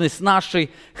сущность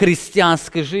нашей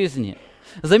христианской жизни.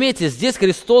 Заметьте, здесь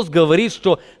Христос говорит,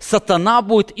 что сатана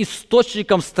будет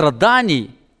источником страданий,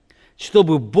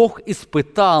 чтобы Бог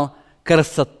испытал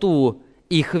красоту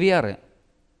их веры.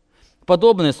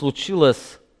 Подобное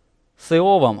случилось с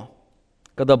Иовом,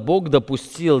 когда Бог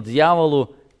допустил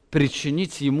дьяволу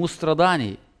причинить ему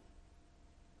страданий.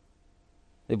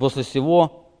 И после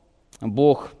всего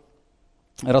Бог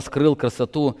раскрыл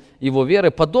красоту его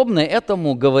веры. Подобное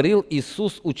этому говорил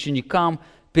Иисус ученикам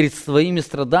перед своими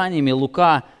страданиями.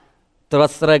 Лука,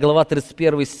 22 глава,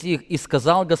 31 стих. «И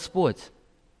сказал Господь: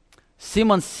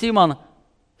 Симон, Симон,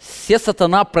 се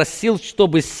сатана просил,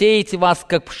 чтобы сеять вас,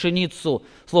 как пшеницу».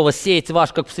 Слово «сеять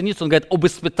вас, как пшеницу», он говорит об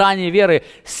испытании веры.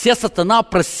 «Се сатана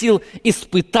просил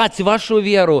испытать вашу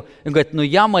веру». Он говорит: «Но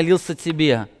я молился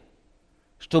тебе,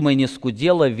 чтобы не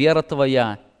скудела вера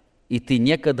твоя, и ты,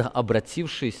 некогда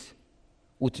обратившись,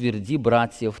 утверди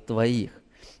братьев твоих».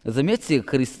 Заметьте,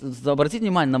 обратите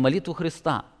внимание на молитву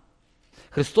Христа.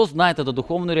 Христос знает эту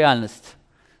духовную реальность.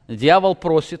 Дьявол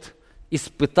просит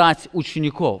испытать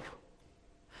учеников.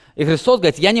 И Христос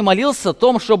говорит: я не молился о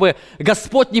том, чтобы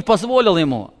Господь не позволил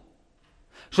ему.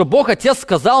 Что Бог Отец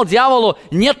сказал дьяволу: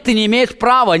 нет, ты не имеешь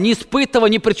права, не испытывай,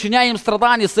 не причиняй им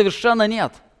страданий, совершенно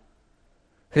нет.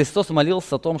 Христос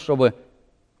молился о том, чтобы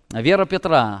вера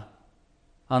Петра,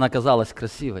 она казалась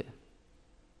красивой,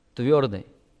 твердой.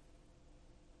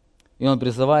 И он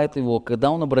призывает его,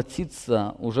 когда он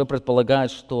обратится, уже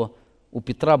предполагает, что у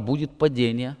Петра будет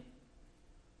падение,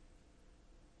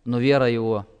 но вера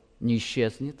его не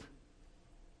исчезнет.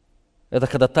 Это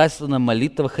ходатайственная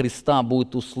молитва Христа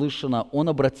будет услышана, он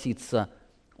обратится,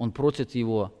 он просит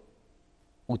его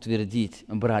утвердить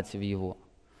братьев его.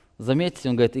 Заметьте,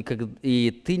 он говорит: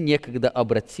 и ты, некогда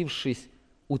обратившись,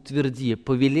 утверди.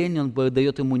 Повеление он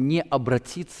дает ему не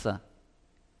обратиться,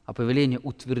 а повеление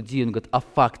утверди. Он говорит о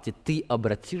факте: ты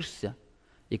обратишься,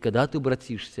 и когда ты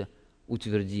обратишься,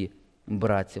 утверди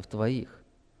братьев твоих.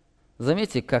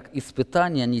 Заметьте, как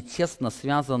испытания, они тесно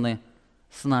связаны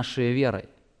с нашей верой.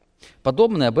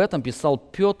 Подобное об этом писал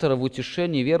Петр в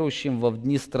утешении верующим во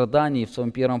дни страданий в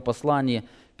своем первом послании,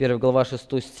 1 глава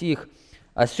 6 стих.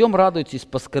 «О сем радуйтесь,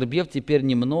 поскорбев теперь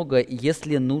немного,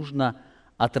 если нужно,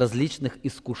 от различных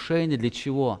искушений». Для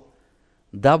чего?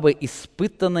 «Дабы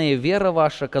испытанная вера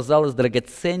ваша оказалась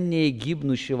драгоценнее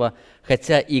гибнущего,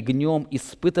 хотя и гнем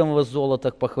испытанного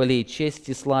золота к похвале и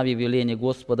чести, славе, велению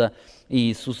Господа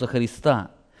Иисуса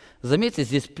Христа». Заметьте,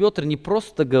 здесь Петр не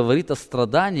просто говорит о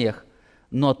страданиях,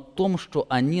 но о том, что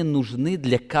они нужны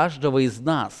для каждого из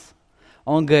нас.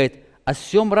 Он говорит: «О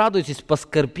сем радуйтесь,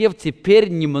 поскорбев теперь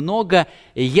немного,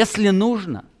 если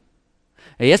нужно».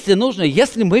 Если нужно,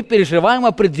 если мы переживаем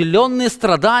определенные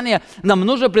страдания, нам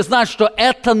нужно признать, что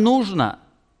это нужно.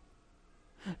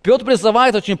 Петр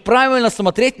призывает очень правильно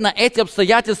смотреть на эти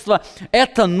обстоятельства.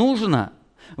 Это нужно.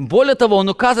 Более того, он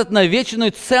указывает на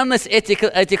вечную ценность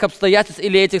этих обстоятельств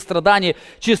или этих страданий.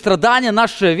 Через страдания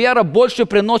наша вера больше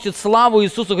приносит славу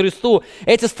Иисусу Христу.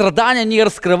 Эти страдания не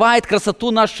раскрывают красоту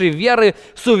нашей веры,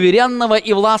 суверенного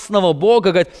и властного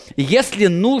Бога. Говорит, если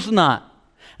нужно,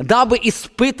 дабы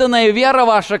испытанная вера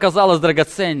ваша оказалась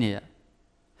драгоценнее.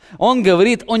 Он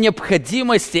говорит о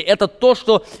необходимости, это то,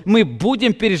 что мы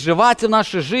будем переживать в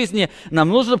нашей жизни. Нам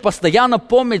нужно постоянно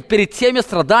помнить перед теми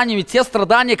страданиями, те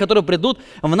страдания, которые придут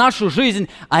в нашу жизнь,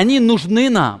 они нужны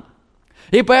нам.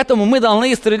 И поэтому мы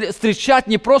должны встречать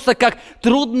не просто как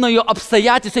трудное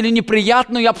обстоятельство или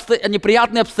неприятные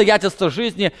обстоятельства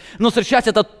жизни, но встречать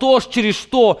это то, через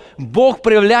что Бог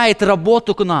проявляет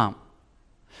работу к нам.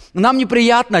 Нам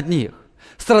неприятно от них.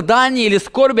 Страдания или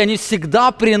скорби, они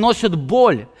всегда приносят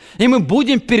боль. И мы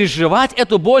будем переживать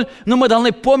эту боль, но мы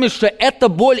должны помнить, что эта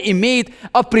боль имеет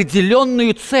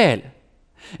определенную цель.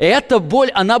 И эта боль,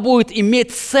 она будет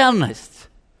иметь ценность.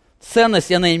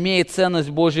 Ценность, она имеет ценность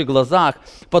в Божьих глазах.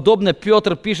 Подобно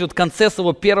Петр пишет в конце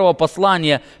своего первого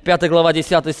послания, 5 глава,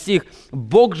 10 стих.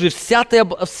 «Бог же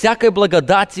всякой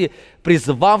благодати,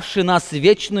 призвавший нас в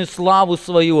вечную славу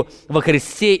свою во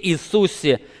Христе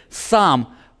Иисусе,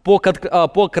 сам по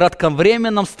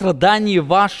кратковременном страдании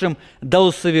вашим да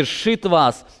усовершит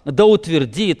вас, да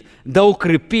утвердит, да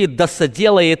укрепит, да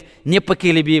соделает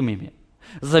непоколебимыми».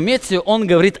 Заметьте, он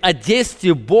говорит о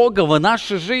действии Бога в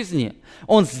нашей жизни.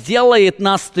 Он сделает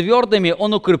нас твердыми,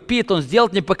 Он укрепит, Он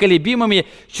сделает непоколебимыми.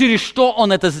 Через что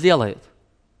Он это сделает?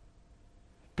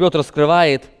 Петр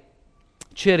раскрывает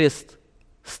через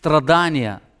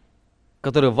страдания,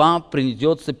 которые вам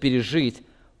придется пережить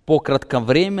по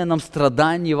кратковременном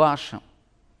страдании вашем.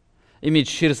 Именно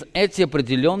через эти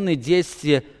определенные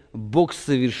действия Бог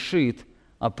совершит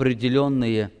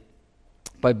определенные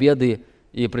победы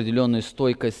и определенную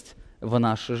стойкость в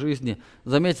нашей жизни.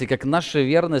 Заметьте, как наша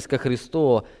верность ко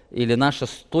Христу или наша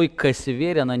стойкость в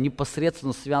вере, она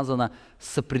непосредственно связана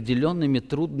с определенными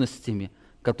трудностями,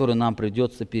 которые нам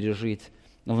придется пережить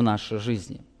в нашей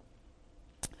жизни.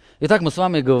 Итак, мы с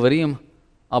вами говорим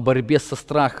о борьбе со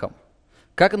страхом.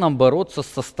 Как нам бороться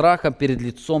со страхом перед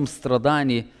лицом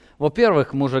страданий?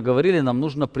 Во-первых, мы уже говорили, нам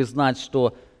нужно признать,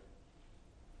 что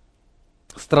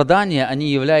страдания,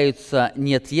 они являются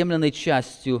неотъемлемой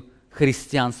частью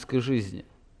христианской жизни.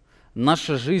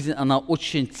 Наша жизнь, она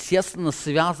очень тесно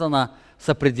связана с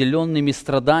определенными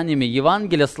страданиями.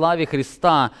 Евангелие о славе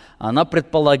Христа, она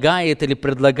предполагает или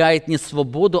предлагает не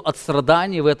свободу от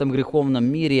страданий в этом греховном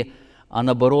мире, а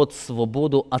наоборот,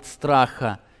 свободу от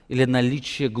страха или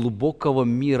наличие глубокого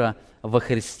мира во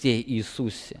Христе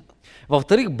Иисусе.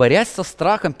 Во-вторых, борясь со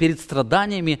страхом перед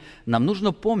страданиями, нам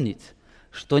нужно помнить,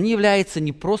 что они являются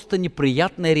не просто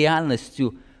неприятной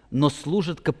реальностью, но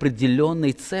служат к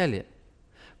определенной цели.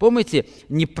 Помните,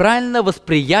 неправильное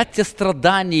восприятие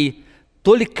страданий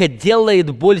только делает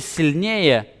боль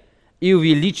сильнее и,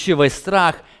 увеличивая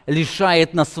страх,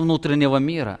 лишает нас внутреннего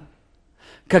мира.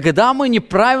 Когда мы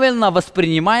неправильно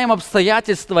воспринимаем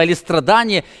обстоятельства или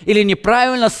страдания, или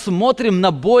неправильно смотрим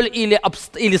на боль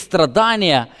или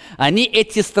страдания,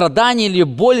 эти страдания или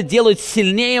боль делают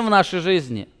сильнее в нашей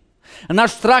жизни.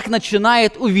 Наш страх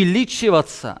начинает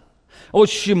увеличиваться.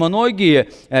 Очень многие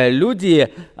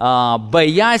люди,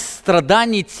 боясь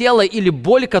страданий тела или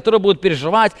боли, которую будут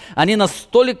переживать, они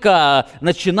настолько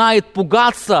начинают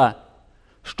пугаться,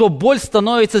 что боль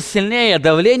становится сильнее,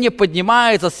 давление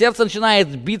поднимается, сердце начинает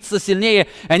биться сильнее,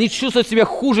 и они чувствуют себя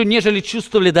хуже, нежели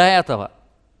чувствовали до этого.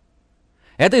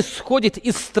 Это исходит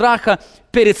из страха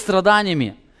перед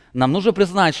страданиями. Нам нужно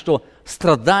признать, что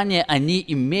страдания, они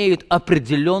имеют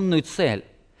определенную цель.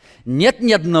 Нет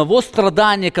ни одного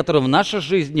страдания, которое в нашей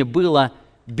жизни было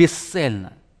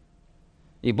бесцельно.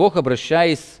 И Бог,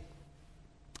 обращаясь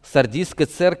к Сардийской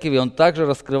церкви, Он также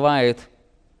раскрывает,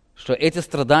 что эти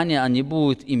страдания, они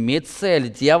будут иметь цель.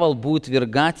 Дьявол будет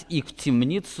ввергать их в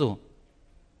темницу.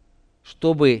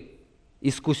 чтобы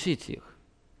искусить их,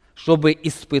 чтобы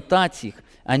испытать их.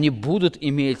 Они будут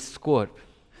иметь скорбь.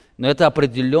 Но это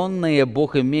определенное,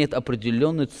 Бог имеет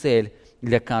определенную цель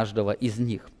для каждого из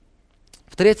них.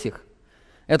 В-третьих,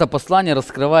 это послание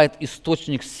раскрывает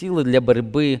источник силы для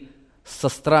борьбы со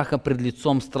страхом пред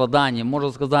лицом страданий.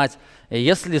 Можно сказать,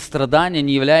 если страдание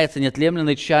не является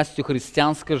неотъемлемой частью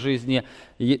христианской жизни,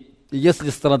 если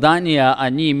страдания,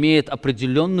 они имеют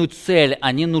определенную цель,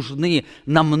 они нужны,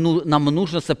 нам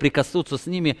нужно соприкоснуться с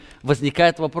ними,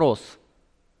 возникает вопрос,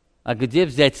 а где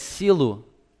взять силу,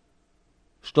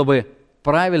 чтобы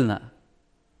правильно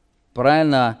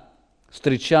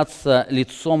встречаться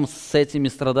лицом с этими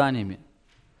страданиями?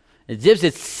 Где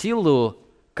взять силу,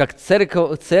 как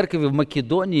церкви в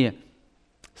Македонии,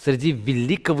 среди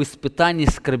великого испытания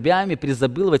скорбями,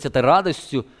 призабылывать этой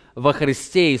радостью во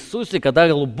Христе Иисусе, когда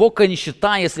глубокая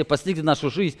нищета, если постигнет нашу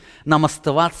жизнь, нам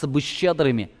оставаться быть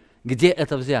щедрыми. Где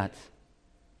это взять?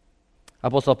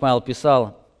 Апостол Павел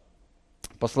писал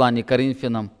в послании к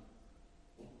Коринфянам,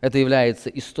 это является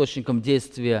источником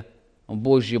действия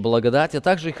Божьей благодати.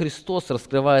 Также и Христос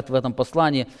раскрывает в этом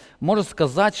послании. Можно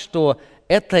сказать, что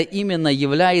это именно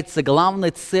является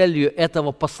главной целью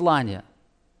этого послания.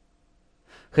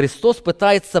 Христос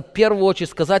пытается в первую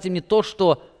очередь сказать им не то,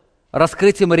 что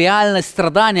раскрыть им реальность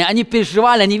страдания. Они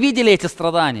переживали, они видели эти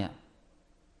страдания.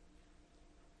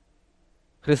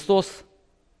 Христос,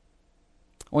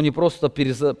 Он не просто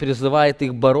призывает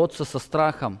их бороться со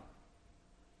страхом,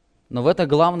 но в этой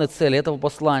главной цели этого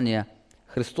послания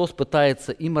Христос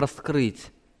пытается им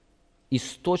раскрыть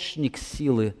источник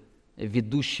силы,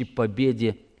 ведущий к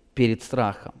победе перед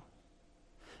страхом.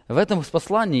 В этом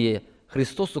послании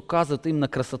Христос указывает им на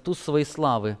красоту своей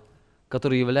славы,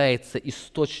 которая является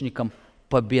источником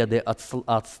победы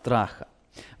от страха.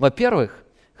 Во-первых,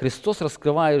 Христос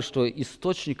раскрывает, что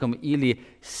источником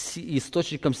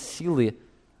силы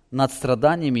над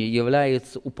страданиями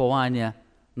является упование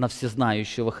на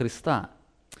всезнающего Христа.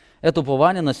 Это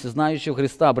упование на всезнающего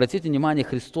Христа. Обратите внимание,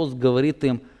 Христос говорит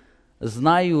им: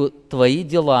 «Знаю твои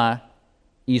дела,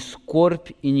 и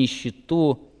скорбь, и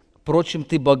нищету. Впрочем,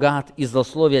 ты богат, и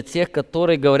злословие тех,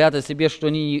 которые говорят о себе, что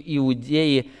они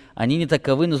иудеи, они не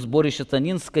таковы, но сборище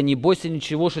сатанинское. Не бойся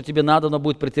ничего, что тебе надо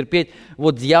будет претерпеть.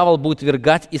 Вот дьявол будет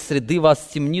вергать из среды вас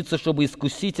в темницу, чтобы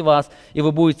искусить вас, и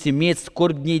вы будете иметь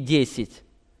скорбь дней 10.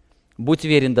 Будь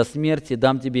верен до смерти,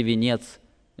 дам тебе венец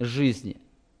жизни».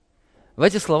 В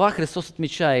этих словах Христос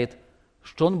отмечает,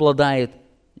 что Он обладает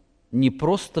не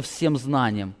просто всем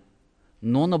знанием,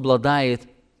 но Он обладает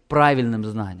правильным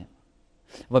знанием.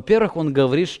 Во-первых, Он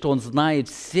говорит, что Он знает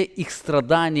все их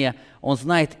страдания, Он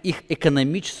знает их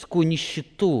экономическую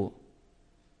нищету.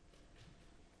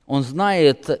 Он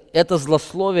знает это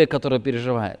злословие, которое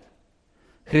переживает.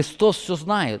 Христос все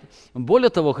знает. Более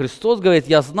того, Христос говорит: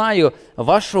 «Я знаю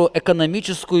вашу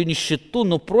экономическую нищету»,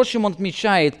 но, впрочем, Он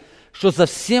отмечает, что за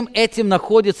всем этим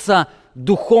находится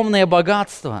духовное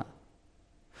богатство.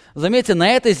 Заметьте, на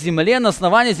этой земле, на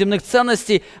основании земных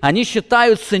ценностей, они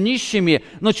считаются нищими,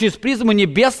 но через призму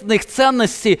небесных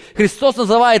ценностей Христос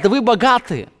называет: вы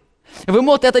богаты. Вы,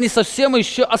 может, это не совсем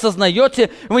еще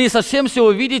осознаете, вы не совсем все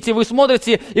увидите, вы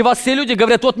смотрите, и вас все люди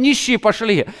говорят: вот нищие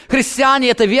пошли. Христиане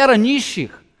 – это вера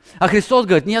нищих. А Христос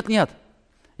говорит: нет,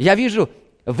 я вижу,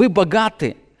 вы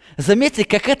богаты. Заметьте,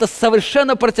 как это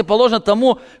совершенно противоположно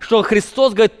тому, что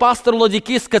Христос говорит пастору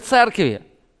Ладикийской церкви.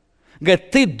 Говорит: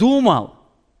 ты думал,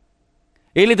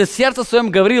 или ты в сердце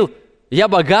своем говорил: я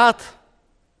богат,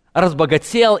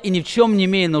 разбогател и ни в чем не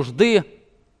имею нужды.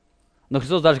 Но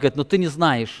Христос даже говорит: но ты не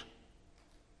знаешь,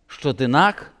 что ты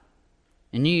наг,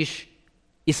 нищ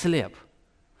и слеп.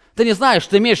 Ты не знаешь,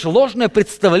 что ты имеешь ложное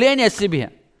представление о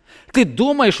себе. Ты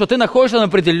думаешь, что ты находишься на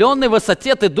определенной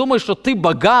высоте, ты думаешь, что ты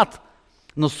богат,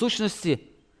 но в сущности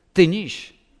ты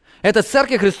нищ. Эта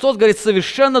церковь, Христос говорит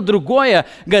совершенно другое.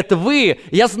 Говорит: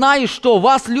 я знаю, что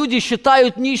вас люди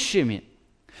считают нищими.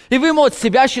 И вы, может,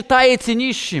 себя считаете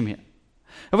нищими.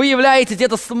 Вы являетесь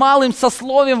где-то с малым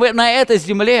сословием на этой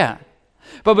земле.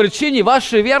 По причине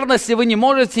вашей верности вы не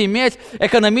можете иметь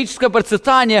экономическое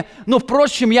процветание. Но,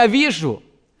 впрочем, я вижу,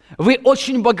 вы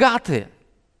очень богаты.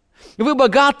 Вы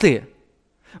богаты.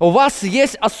 У вас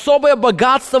есть особое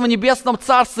богатство в небесном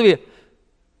царстве.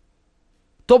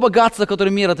 То богатство,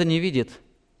 которое мир это не видит.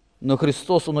 Но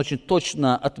Христос, Он очень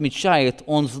точно отмечает,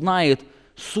 Он знает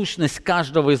сущность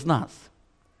каждого из нас.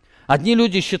 Одни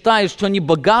люди считают, что они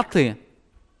богаты,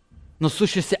 но в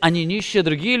сущности они нищие.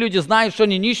 Другие люди знают, что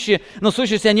они нищие, но в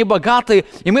сущности они богаты.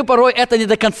 И мы порой это не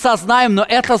до конца знаем, но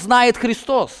это знает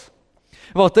Христос.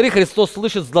 Во-вторых, Христос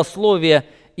слышит злословие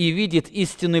и видит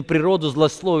истинную природу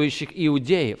злословящих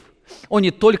иудеев. Он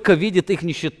не только видит их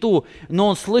нищету, но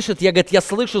он слышит, я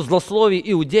слышу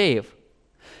злословие иудеев.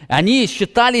 Они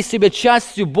считали себя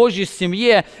частью Божьей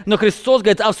семьи, но Христос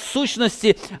говорит, а в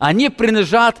сущности они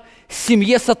принадлежат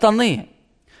семье сатаны.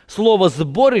 Слово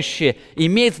 «сборище»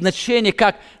 имеет значение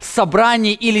как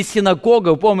собрание или синагога.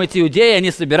 Вы помните, иудеи,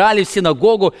 они собирались в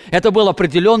синагогу. Это было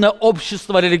определенное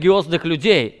общество религиозных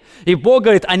людей. И Бог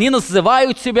говорит, они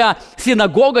называют себя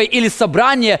синагогой или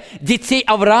собрание детей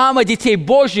Авраама, детей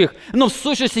Божьих. Но в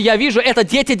сущности, я вижу, это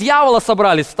дети дьявола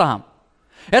собрались там.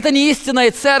 Это не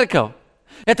истинная церковь.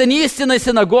 Это не истинная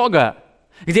синагога,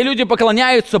 где люди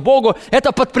поклоняются Богу.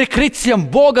 Это под прикрытием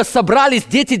Бога собрались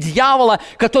дети дьявола,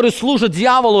 которые служат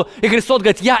дьяволу. И Христос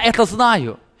говорит, я это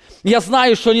знаю. Я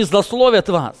знаю, что они злословят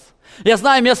вас. Я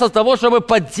знаю, вместо того, чтобы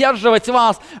поддерживать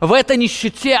вас в этой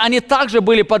нищете, они также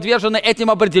были подвержены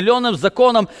этим определенным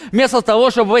законам. Вместо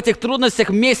того, чтобы в этих трудностях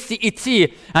вместе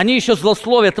идти, они еще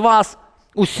злословят вас,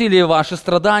 усиливая ваши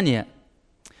страдания.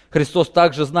 Христос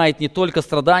также знает не только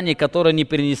страдания, которые они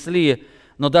перенесли,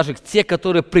 но даже те,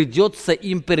 которые придется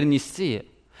им перенести.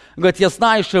 Говорит, я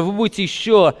знаю, что вы будете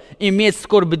еще иметь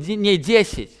скорби дней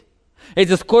 10.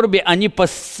 Эти скорби, они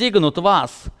постигнут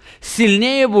вас.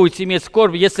 Сильнее будете иметь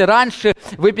скорби. Если раньше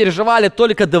вы переживали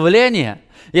только давление,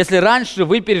 если раньше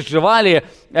вы переживали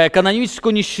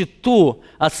экономическую нищету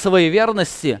от своей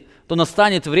верности, то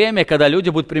настанет время, когда люди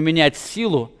будут применять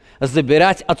силу,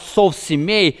 забирать отцов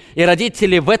семей, и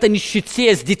родители в этой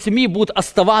нищете с детьми будут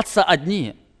оставаться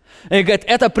одни. И говорит,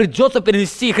 это придется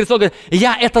перенести. И Христос говорит,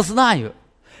 я это знаю.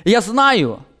 Я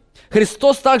знаю.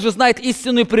 Христос также знает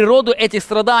истинную природу этих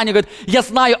страданий. Говорит, я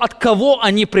знаю, от кого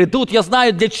они придут. Я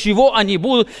знаю, для чего они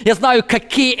будут. Я знаю,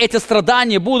 какие эти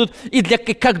страдания будут и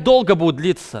как долго будут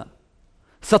длиться.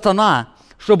 Сатана,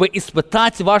 чтобы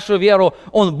испытать вашу веру,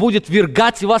 он будет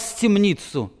ввергать вас в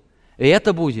темницу. И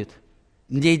это будет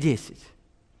дней 10.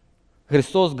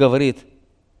 Христос говорит,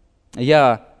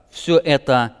 я все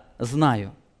это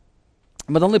знаю.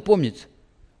 Мы должны помнить,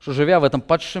 что живя в этом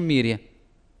падшем мире,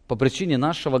 по причине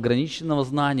нашего ограниченного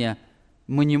знания,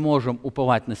 мы не можем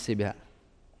уповать на себя.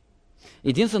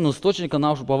 Единственным источником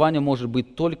нашего упования может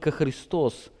быть только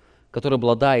Христос, который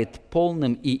обладает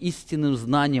полным и истинным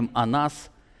знанием о нас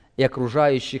и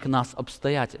окружающих нас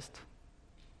обстоятельств.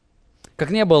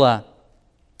 Какими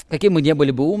мы не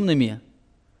были бы умными,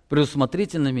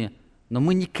 предусмотрительными, но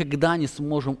мы никогда не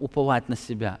сможем уповать на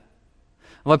себя.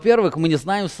 Во-первых, мы не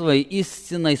знаем своей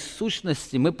истинной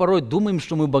сущности. Мы порой думаем,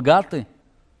 что мы богаты,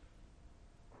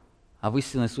 а в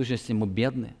истинной сущности мы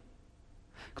бедны.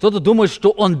 Кто-то думает,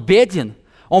 что он беден,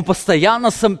 он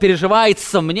постоянно переживает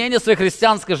сомнения в своей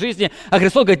христианской жизни, а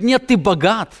Христос говорит, нет, ты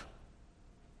богат.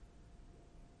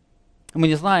 Мы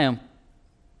не знаем,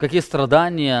 какие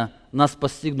страдания нас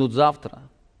постигнут завтра.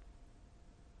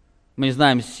 Мы не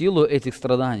знаем силу этих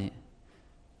страданий.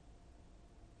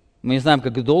 Мы не знаем,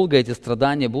 как долго эти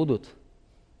страдания будут.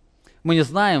 Мы не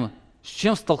знаем, с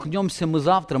чем столкнемся мы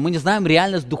завтра. Мы не знаем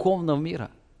реальность духовного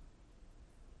мира.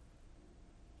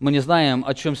 Мы не знаем,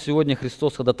 о чем сегодня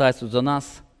Христос ходатайствует за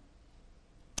нас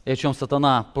и о чем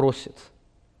сатана просит.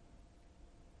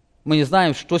 Мы не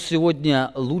знаем, что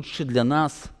сегодня лучше для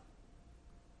нас,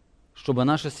 чтобы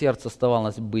наше сердце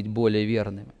оставалось быть более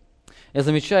верным. Я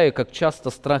замечаю, как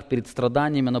часто страх перед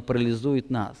страданиями, оно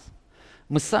парализует нас.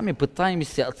 Мы сами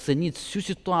пытаемся оценить всю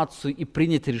ситуацию и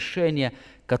принять решение,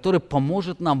 которое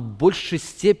поможет нам в большей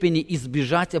степени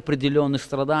избежать определенных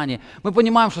страданий. Мы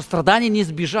понимаем, что страданий не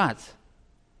избежать.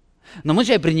 Но мы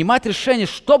начинаем принимать решение,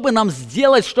 что бы нам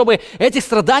сделать, чтобы этих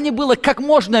страданий было как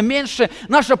можно меньше.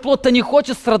 Наша плоть-то не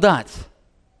хочет страдать.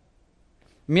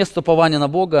 Вместо упования на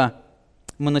Бога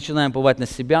мы начинаем уповать на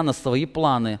себя, на свои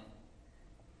планы.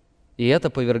 И это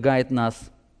повергает нас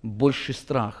в больший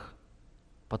страх.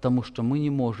 Потому что мы не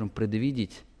можем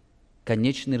предвидеть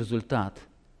конечный результат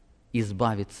 –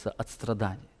 избавиться от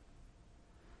страданий.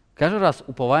 Каждый раз,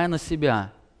 уповая на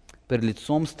себя перед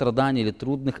лицом страданий или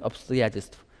трудных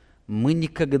обстоятельств, мы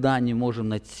никогда не можем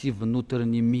найти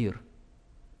внутренний мир,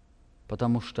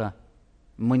 потому что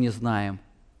мы не знаем,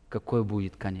 какой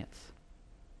будет конец.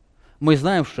 Мы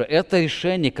знаем, что это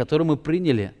решение, которое мы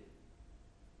приняли,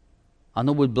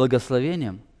 оно будет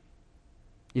благословением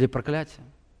или проклятием.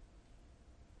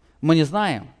 Мы не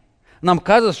знаем. Нам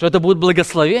кажется, что это будет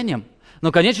благословением, но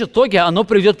в конечном итоге оно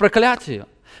приведет к проклятию.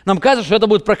 Нам кажется, что это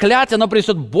будет проклятие, оно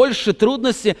принесет больше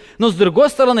трудностей, но с другой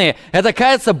стороны, это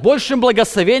кажется большим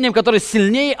благословением, которое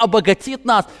сильнее обогатит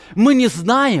нас. Мы не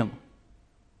знаем.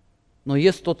 Но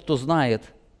есть тот, кто знает.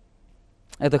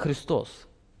 Это Христос.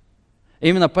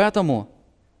 Именно поэтому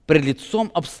пред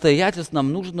лицом обстоятельств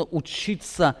нам нужно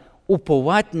учиться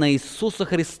уповать на Иисуса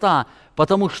Христа,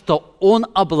 потому что Он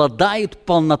обладает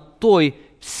полнотой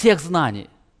всех знаний.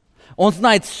 Он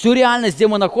знает всю реальность, где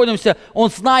мы находимся. Он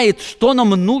знает, что нам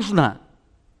нужно.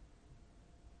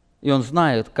 И Он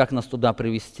знает, как нас туда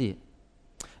привести.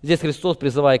 Здесь Христос,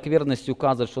 призывая к верности,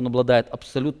 указывает, что Он обладает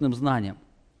абсолютным знанием.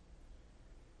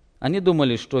 Они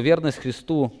думали, что верность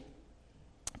Христу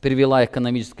привела их к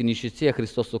экономической нищете.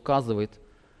 Христос указывает,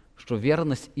 что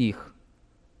верность их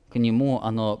к Нему,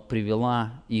 она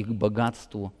привела их к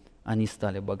богатству, они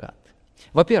стали богаты.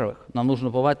 Во-первых, нам нужно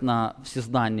уповать на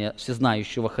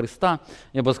всезнающего Христа.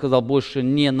 Я бы сказал, больше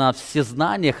не на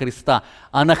всезнание Христа,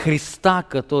 а на Христа,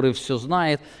 который все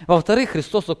знает. Во-вторых,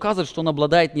 Христос указывает, что Он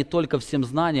обладает не только всем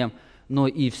знанием, но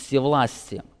и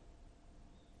всевластием.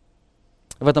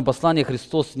 В этом послании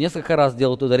Христос несколько раз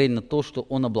делает ударение на то, что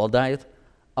Он обладает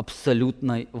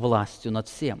абсолютной властью над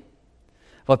всем.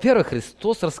 Во-первых,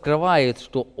 Христос раскрывает,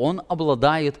 что Он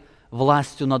обладает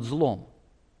властью над злом.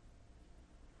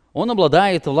 Он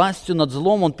обладает властью над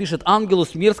злом. Он пишет: ангелу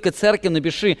Смирнской церкви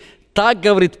напиши, так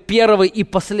говорит первый и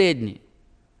последний.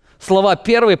 Слова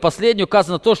первый и последний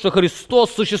указано на то, что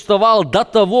Христос существовал до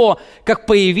того, как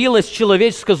появилось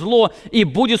человеческое зло, и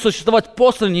будет существовать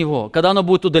после Него, когда оно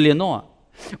будет удалено.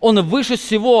 Он выше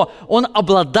всего, Он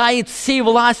обладает всей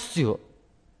властью.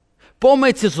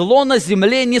 Помните, зло на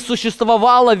земле не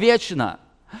существовало вечно.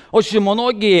 Очень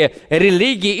многие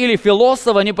религии или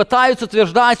философы, они пытаются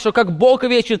утверждать, что как Бог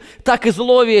вечен, так и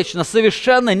зло вечно.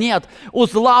 Совершенно нет. У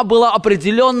зла было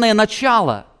определенное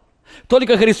начало.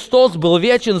 Только Христос был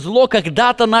вечен, зло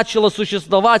когда-то начало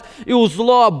существовать, и у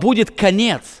зла будет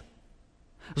конец.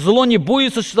 Зло не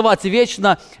будет существовать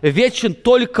вечно, вечен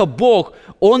только Бог.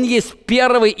 Он есть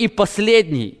первый и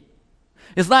последний.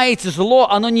 И знаете, зло,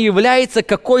 оно не является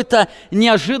какой-то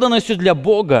неожиданностью для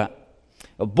Бога.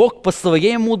 Бог по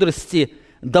своей мудрости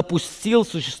допустил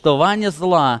существование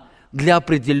зла для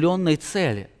определенной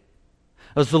цели.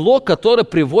 Зло, которое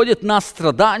приводит нас к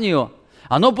страданию,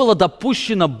 оно было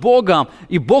допущено Богом,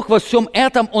 и Бог во всем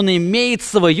этом, Он имеет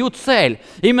свою цель.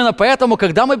 Именно поэтому,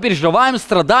 когда мы переживаем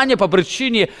страдания по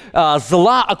причине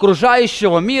зла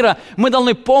окружающего мира, мы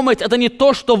должны помнить, это не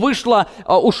то, что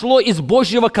ушло из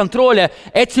Божьего контроля.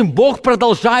 Этим Бог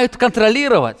продолжает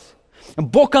контролировать.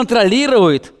 Бог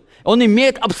контролирует. Он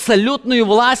имеет абсолютную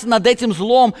власть над этим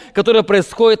злом, которое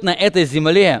происходит на этой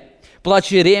земле.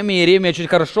 Плач Иеремии, Иеремия очень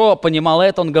хорошо понимал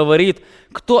это, он говорит: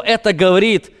 кто это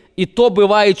говорит, и то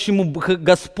бывает, чему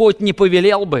Господь не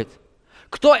повелел быть.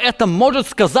 Кто это может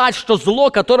сказать, что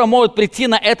зло, которое может прийти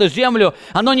на эту землю,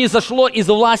 оно не зашло из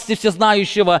власти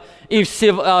всезнающего и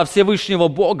Всевышнего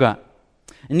Бога?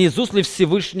 Не из уст ли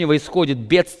Всевышнего исходит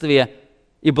бедствие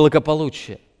и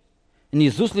благополучие? Не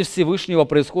из уст ли Всевышнего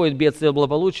происходит бедствие и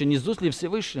благополучие? Не из уст ли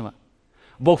Всевышнего?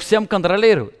 Бог всем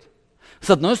контролирует. С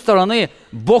одной стороны,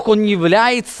 Бог, Он не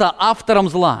является автором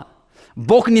зла.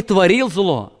 Бог не творил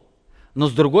зло. Но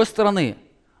с другой стороны,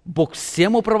 Бог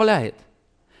всем управляет.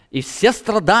 И все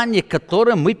страдания,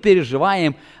 которые мы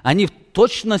переживаем, они в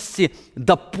точности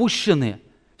допущены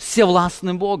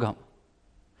всевластным Богом.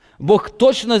 Бог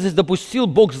точно здесь допустил,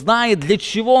 Бог знает, для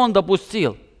чего Он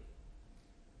допустил.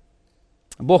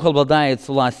 Бог обладает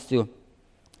властью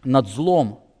над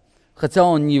злом, хотя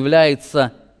Он не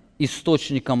является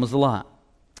источником зла.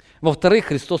 Во-вторых,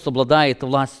 Христос обладает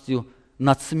властью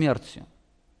над смертью.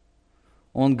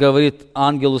 Он говорит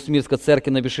ангелу Смирнской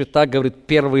церкви, напиши так, говорит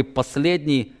первый и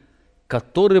последний,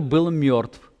 который был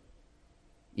мертв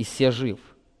и се жив.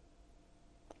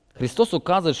 Христос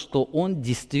указывает, что Он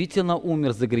действительно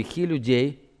умер за грехи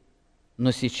людей,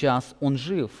 но сейчас Он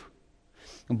жив.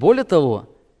 Более того,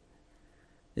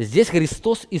 здесь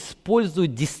Христос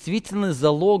использует действительный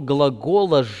залог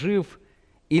глагола «жив»,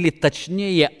 или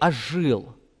точнее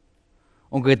 «ожил».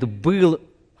 Он говорит,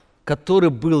 который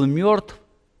был мертв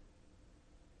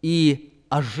и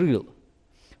ожил,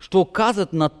 что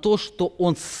указывает на то, что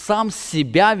Он сам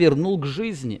себя вернул к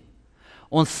жизни.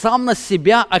 Он сам на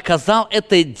себя оказал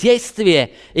это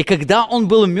действие, и когда Он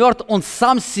был мертв, Он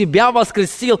сам себя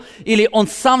воскресил, или Он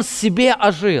сам себе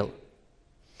ожил.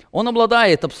 Он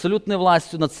обладает абсолютной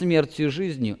властью над смертью и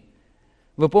жизнью.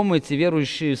 Вы помните,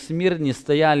 верующие в Смирне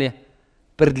стояли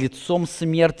пред лицом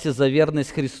смерти за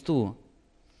верность Христу.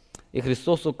 И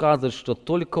Христос указывает, что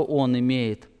только Он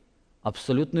имеет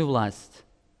абсолютную власть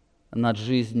над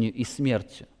жизнью и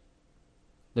смертью.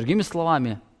 Другими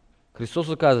словами, Христос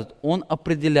указывает, Он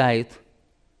определяет,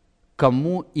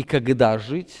 кому и когда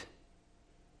жить,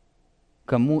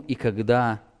 кому и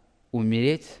когда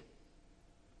умереть,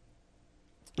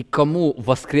 и кому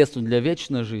воскреснуть для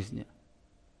вечной жизни,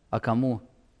 а кому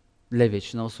для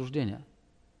вечного суждения.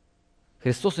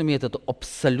 Христос имеет эту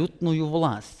абсолютную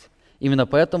власть. Именно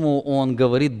поэтому Он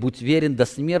говорит: будь верен до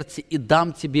смерти, и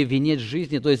дам тебе венец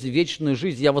жизни, то есть вечную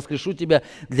жизнь. Я воскрешу тебя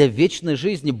для вечной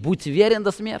жизни. Будь верен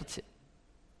до смерти.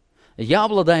 Я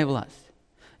обладаю властью.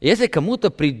 Если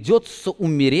кому-то придется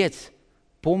умереть,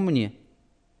 помни,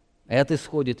 это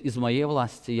исходит из моей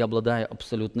власти, я обладаю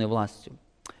абсолютной властью.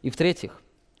 И в-третьих,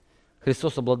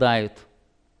 Христос обладает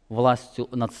властью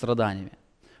над страданиями.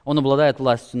 Он обладает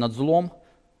властью над злом,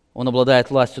 Он обладает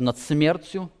властью над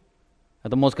смертью.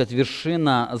 Это, можно сказать,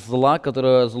 вершина зла,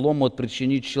 которое зло может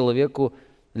причинить человеку,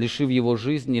 лишив его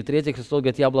жизни. И в-третьих, Христос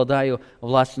говорит: я обладаю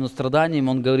властью над страданиями.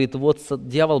 Он говорит: вот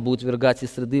дьявол будет ввергать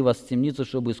из среды вас в темницу,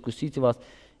 чтобы искусить вас,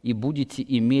 и будете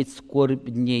иметь скорбь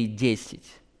дней 10.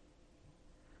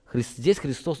 Здесь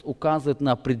Христос указывает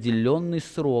на определенный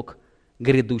срок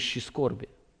грядущей скорби.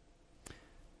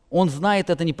 Он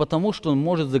знает это не потому, что он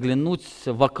может заглянуть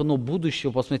в окно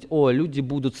будущего, посмотреть: о, люди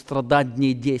будут страдать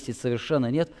дней 10.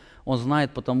 Совершенно нет. Он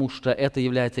знает, потому что это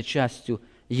является частью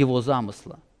его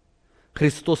замысла.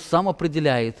 Христос сам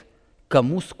определяет,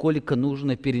 кому сколько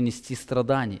нужно перенести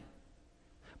страданий.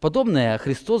 Подобное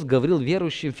Христос говорил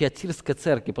верующим в Фиатирской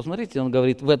церкви. Посмотрите, Он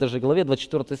говорит в этой же главе,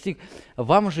 24 стих: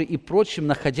 «Вам же и прочим,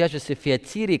 находящимся в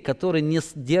Фиатире, которые не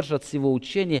держат сего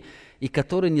учения и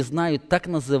которые не знают так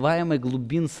называемых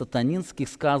глубин сатанинских,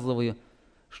 сказываю,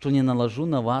 что не наложу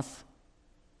на вас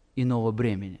иного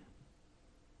бремени».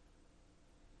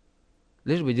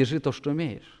 Лишь бы держи то, что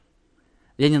умеешь.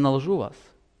 Я не наложу вас.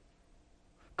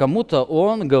 Кому-то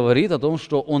Он говорит о том,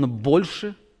 что Он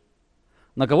больше.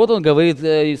 На кого-то Он говорит,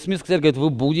 смысл говорит: вы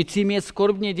будете иметь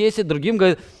скорбь дней 10. Другим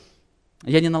говорит: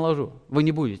 я не наложу, вы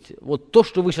не будете. Вот то,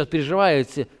 что вы сейчас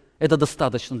переживаете, это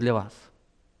достаточно для вас.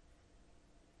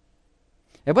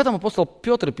 И об этом апостол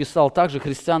Петр писал также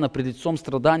христианам пред лицом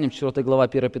страданием, 4 глава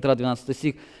 1 Петра, 12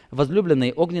 стих: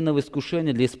 «Возлюбленные, огненного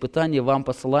искушения для испытания вам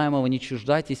посылаемого не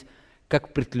чуждайтесь,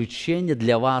 как приключение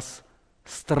для вас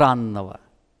странного».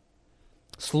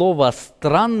 Слово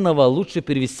 «странного» лучше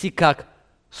перевести как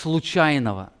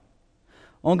 «случайного».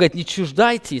 Он говорит: не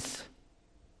чуждайтесь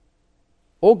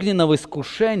огненного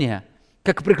искушения,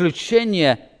 как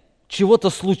приключение чего-то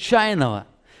случайного.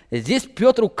 Здесь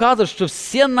Петр указывает, что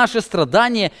все наши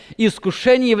страдания и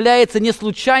искушения являются не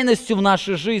случайностью в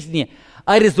нашей жизни,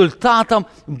 а результатом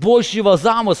Божьего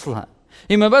замысла.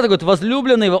 Именно об этом говорит: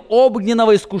 возлюбленные,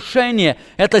 огненного искушения,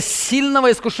 это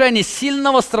сильного искушения,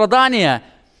 сильного страдания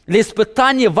для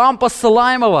испытания вам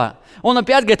посылаемого. Он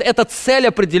опять говорит, это цель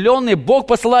определенная, Бог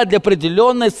посылает для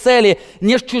определенной цели.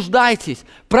 Не чуждайтесь,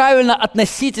 правильно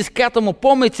относитесь к этому.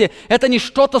 Помните, это не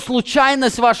что-то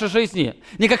случайность в вашей жизни,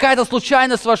 не какая-то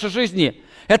случайность в вашей жизни.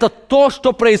 Это то,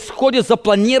 что происходит,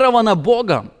 запланировано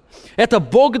Богом. Это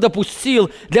Бог допустил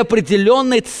для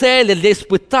определенной цели, для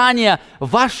испытания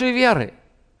вашей веры.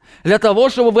 Для того,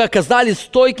 чтобы вы оказались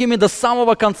стойкими до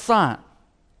самого конца.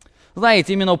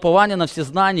 Знаете, именно упование на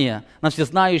всезнание, на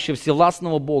всезнающего,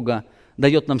 всевластного Бога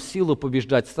дает нам силу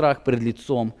побеждать страх пред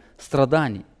лицом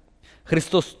страданий.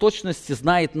 Христос в точности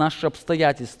знает наши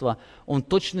обстоятельства. Он в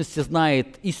точности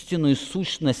знает истинную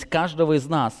сущность каждого из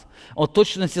нас. Он в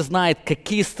точности знает,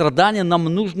 какие страдания нам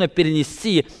нужно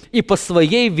перенести. И по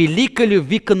своей великой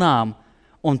любви к нам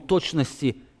Он в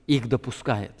точности их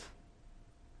допускает.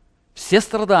 Все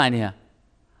страдания,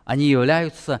 они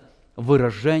являются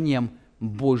выражением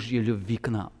Божьей любви к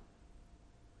нам.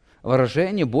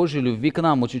 Выражение Божьей любви к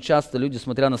нам. Очень часто люди,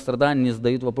 смотря на страдания, не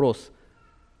задают вопрос: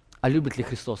 а любит ли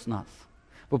Христос нас?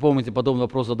 Вы помните, подобный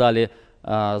вопрос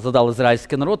задал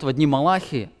израильский народ в дни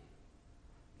Малахии.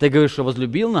 Ты говоришь, что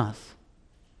возлюбил нас?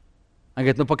 Он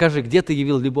говорит: ну покажи, где ты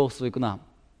явил любовь свою к нам.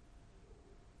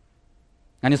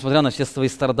 Они, несмотря на все свои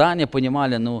страдания,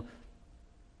 понимали,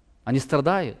 они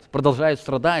страдают, продолжают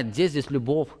страдать. Где здесь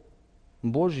любовь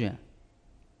Божья?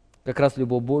 Как раз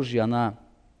любовь Божья, она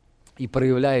и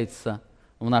проявляется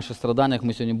в наших страданиях.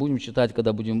 Мы сегодня будем читать,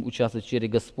 когда будем участвовать в вечере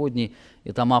Господней,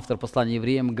 и там автор послания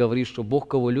евреям говорит, что Бог,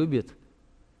 кого любит,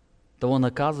 того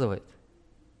наказывает.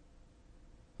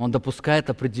 Он допускает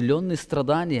определенные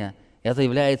страдания, и это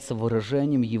является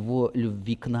выражением Его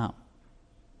любви к нам.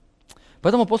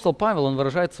 Поэтому апостол Павел, он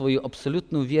выражает свою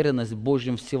абсолютную уверенность в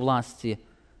Божьем всевластии.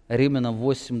 Римлянам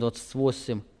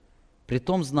 8:28.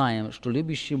 «Притом знаем, что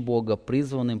любящим Бога,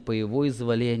 призванным по Его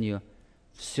изволению,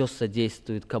 все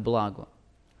содействует ко благу».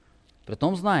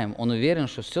 Притом знаем, он уверен,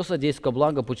 что все содействует ко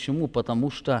благу. Почему?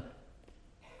 Потому что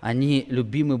они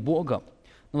любимы Богом.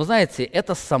 Но вы знаете,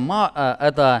 само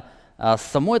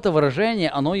это выражение,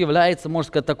 оно является, можно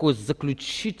сказать, такой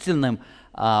заключительным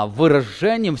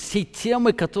выражением всей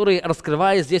темы, которую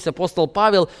раскрывает здесь апостол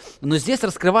Павел. Но здесь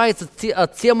раскрывается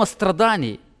тема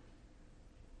страданий.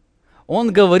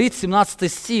 Он говорит,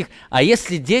 17 стих, «А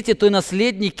если дети, то и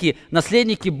наследники,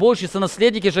 наследники Божьи,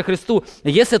 сонаследники же Христу,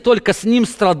 если только с Ним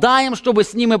страдаем, чтобы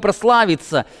с Ним и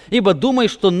прославиться. Ибо думай,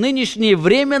 что нынешние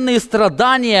временные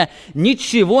страдания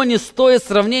ничего не стоят в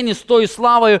сравнении с той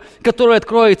славой, которая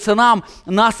откроется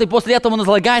нас». И после этого он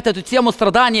излагает эту тему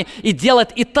страданий и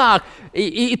делает и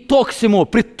итог всему.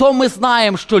 Притом мы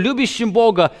знаем, что любящим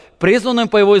Бога, призванным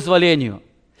по Его изволению,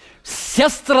 все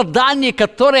страдания,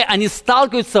 которые они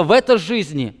сталкиваются в этой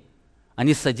жизни,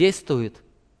 они содействуют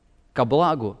ко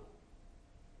благу.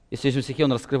 И в следующем стихе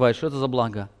он раскрывает, что это за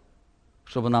благо,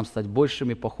 чтобы нам стать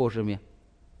большими похожими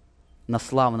на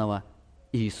славного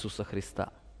Иисуса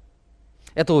Христа.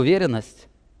 Это уверенность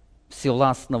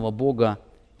всевластного Бога,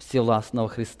 всевластного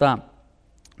Христа.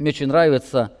 Мне очень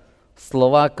нравятся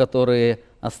слова, которые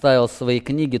оставил в своей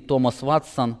книге Томас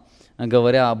Ватсон,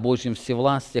 говоря о Божьем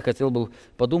всевластии. Я хотел бы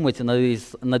подумать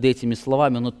над этими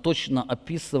словами. Он точно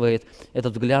описывает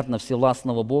этот взгляд на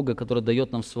всевластного Бога, который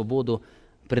дает нам свободу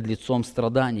пред лицом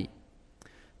страданий.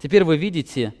 Теперь вы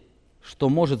видите, что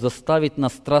может заставить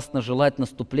нас страстно желать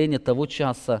наступления того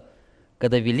часа,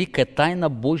 когда великая тайна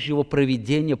Божьего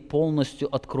провидения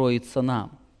полностью откроется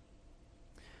нам.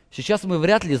 Сейчас мы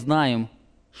вряд ли знаем,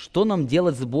 что нам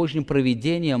делать с Божьим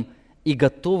провидением, и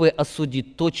готовы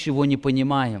осудить то, чего не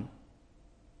понимаем.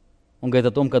 Он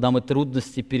говорит о том, когда мы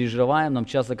трудности переживаем, нам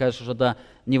часто кажется, что это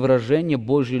не выражение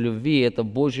Божьей любви, это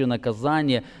Божье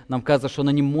наказание. Нам кажется, что оно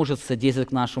не может содействовать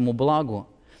к нашему благу.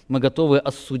 Мы готовы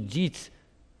осудить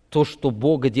то, что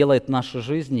Бог делает в нашей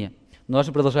жизни. Но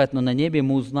дальше продолжает, но на небе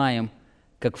мы узнаем,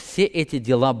 как все эти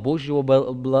дела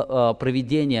Божьего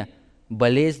провидения,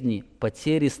 болезни,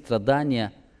 потери,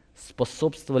 страдания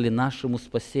способствовали нашему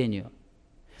спасению.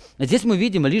 Здесь мы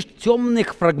видим лишь темные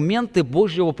фрагменты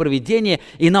Божьего провидения,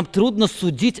 и нам трудно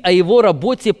судить о Его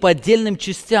работе по отдельным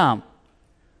частям.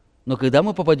 Но когда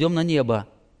мы попадем на небо,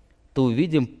 то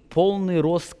увидим полный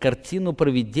рост картину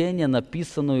провидения,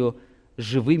 написанную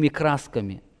живыми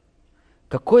красками.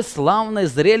 Какое славное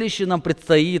зрелище нам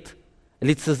предстоит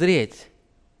лицезреть.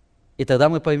 И тогда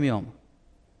мы поймем,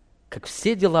 как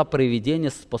все дела провидения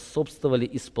способствовали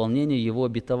исполнению Его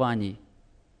обетований.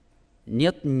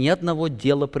 Нет ни одного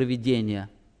дела провидения,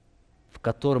 в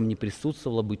котором не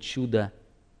присутствовало бы чудо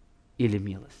или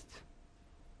милость.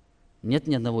 Нет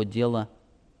ни одного дела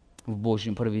в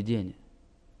Божьем провидении.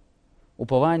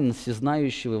 Упование на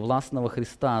всезнающего и властного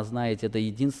Христа, знаете, это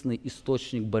единственный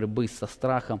источник борьбы со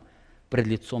страхом пред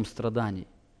лицом страданий.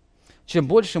 Чем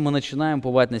больше мы начинаем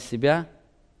уповать на себя,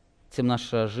 тем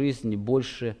наша жизнь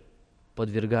больше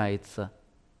подвергается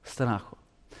страху.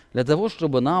 Для того,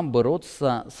 чтобы нам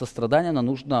бороться со страданием, нам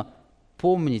нужно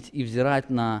помнить и взирать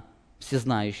на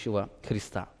всезнающего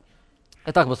Христа.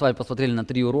 Итак, мы с вами посмотрели на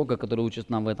 3 урока, которые учат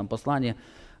нам в этом послании.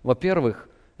 Во-первых,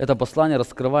 это послание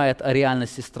раскрывает о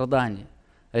реальности страданий.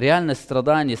 Реальность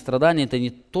страданий. Страдания – это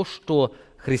не то, что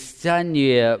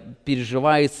христиане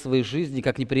переживают в своей жизни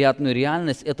как неприятную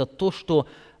реальность, это то, что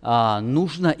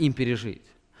нужно им пережить.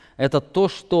 Это то,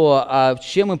 с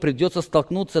чем им придется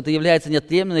столкнуться, это является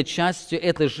неотъемлемой частью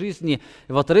этой жизни.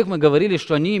 И, во-вторых, мы говорили,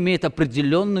 что они имеют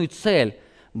определенную цель.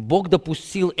 Бог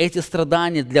допустил эти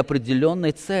страдания для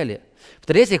определенной цели.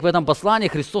 В-третьих, в этом послании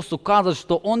Христос указывает,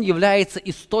 что Он является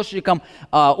источником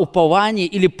упования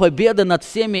или победы над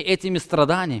всеми этими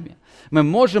страданиями. Мы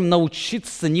можем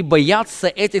научиться не бояться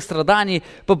этих страданий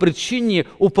по причине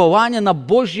упования на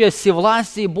Божье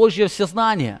всевластие и Божье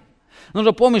всезнание.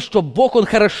 Нужно помнить, что Бог, Он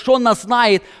хорошо нас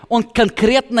знает, Он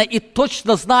конкретно и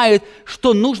точно знает,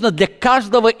 что нужно для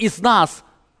каждого из нас,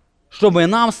 чтобы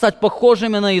нам стать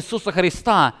похожими на Иисуса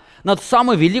Христа, на ту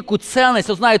самую великую ценность.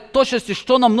 Он знает точности,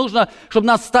 что нам нужно, чтобы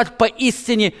нас стать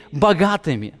поистине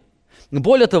богатыми.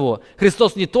 Более того,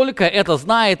 Христос не только это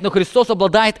знает, но Христос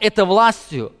обладает этой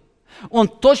властью. Он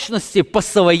в точности по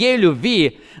своей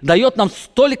любви дает нам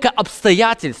столько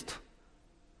обстоятельств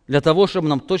для того, чтобы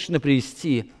нам точно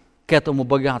привести к этому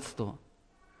богатству.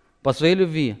 По своей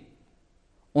любви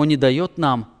Он не дает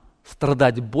нам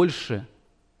страдать больше,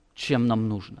 чем нам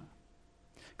нужно.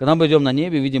 Когда мы идем на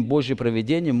небе, видим Божье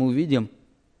провидение, мы увидим,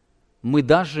 мы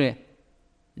даже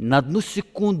на 1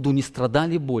 секунду не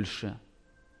страдали больше,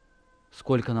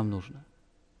 сколько нам нужно.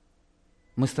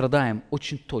 Мы страдаем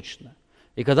очень точно.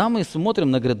 И когда мы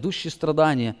смотрим на грядущие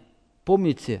страдания,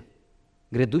 помните,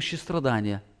 грядущие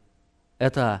страдания –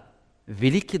 это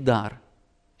великий дар,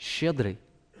 щедрый,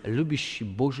 любящий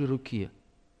Божьей руки,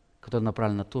 который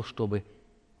направлен на то, чтобы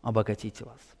обогатить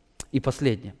вас. И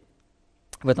последнее.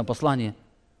 В этом послании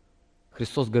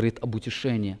Христос говорит об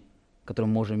утешении, который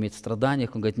мы можем иметь в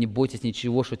страданиях. Он говорит, не бойтесь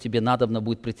ничего, что тебе надобно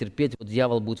будет претерпеть. Вот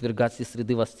дьявол будет ввергать из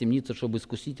среды вас в темницу, чтобы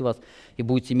искусить вас, и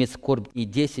будете иметь скорбь и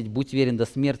 10. Будь верен до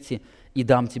смерти, и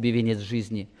дам тебе венец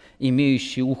жизни.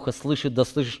 Имеющий ухо слышит, да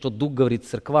слышит, что Дух говорит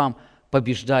церквам,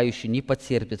 побеждающий не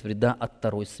потерпит вреда от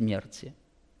второй смерти.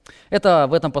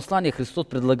 В этом послании Христос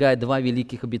предлагает два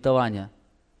великих обетования.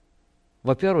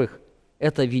 Во-первых,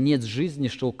 это венец жизни,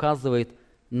 что указывает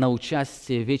на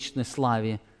участие в вечной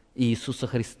славе Иисуса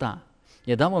Христа.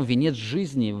 Я дам вам венец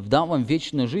жизни, дам вам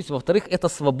вечную жизнь. Во-вторых, это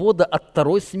свобода от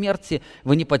второй смерти.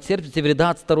 Вы не потерпите вреда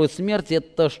от второй смерти.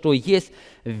 Это что есть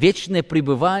вечное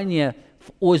пребывание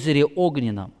в озере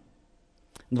огненном.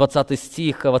 20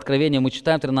 стих в Откровении мы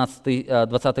читаем,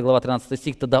 20 глава, 13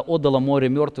 стих. «Тогда отдало море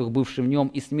мертвых, бывших в нем,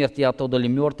 и смерть и ад отдали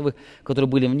мертвых, которые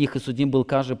были в них, и судим был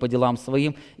каждый по делам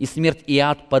своим. И смерть и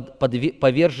ад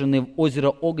повержены в озеро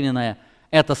огненное.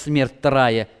 Это смерть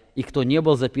вторая. И кто не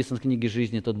был записан в книге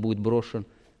жизни, тот будет брошен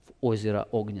в озеро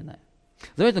огненное».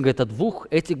 Заметьте, он говорит, о двух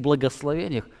этих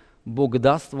благословениях Бог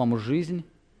даст вам жизнь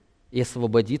и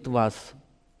освободит вас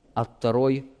от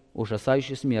второй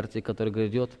ужасающей смерти, которая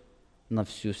грядет на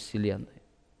всю вселенную.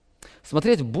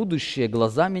 Смотреть в будущее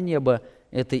глазами неба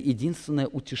 – это единственное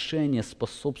утешение,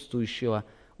 способствующее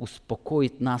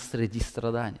успокоить нас среди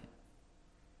страданий.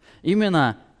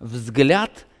 Именно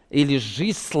взгляд или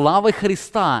жизнь славы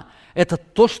Христа – это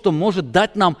то, что может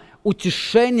дать нам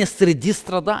утешение среди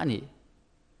страданий.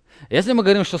 Если мы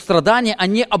говорим, что страдания,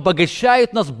 они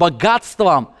обогащают нас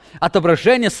богатством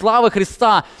отображения славы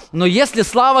Христа, но если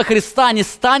слава Христа не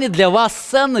станет для вас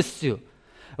ценностью,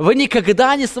 вы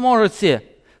никогда не сможете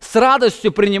с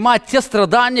радостью принимать те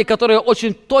страдания, которые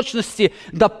очень в точности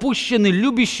допущены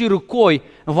любящей рукой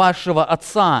вашего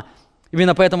Отца.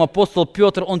 Именно поэтому апостол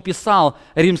Петр, он писал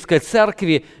римской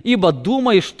церкви, «Ибо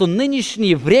думаю, что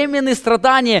нынешние временные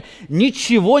страдания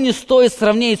ничего не стоят в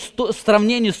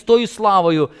сравнении с той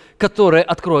славою, которая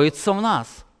откроется в нас».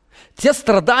 Те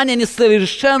страдания, они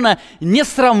совершенно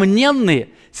несравненны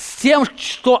с тем,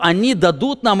 что они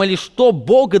дадут нам или что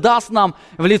Бог даст нам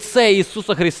в лице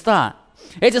Иисуса Христа.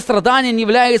 Эти страдания не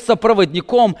являются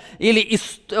проводником или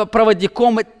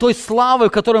проводником той славы,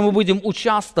 в которой мы будем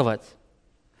участвовать.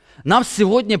 Нам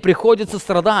сегодня приходится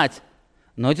страдать,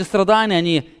 но эти страдания,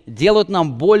 они делают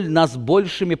нас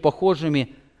большими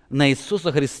похожими на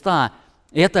Иисуса Христа.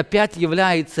 И это опять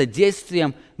является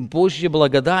действием Божьей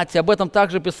благодати. Об этом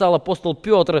также писал апостол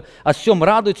Петр. «О всем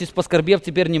радуйтесь, поскорбев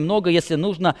теперь немного, если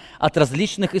нужно, от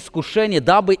различных искушений,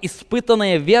 дабы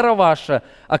испытанная вера ваша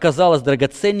оказалась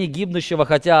драгоценней гибнущего,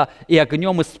 хотя и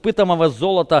огнем испытанного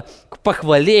золота, к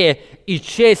похвале и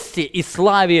чести и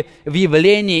славе в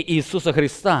явлении Иисуса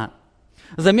Христа».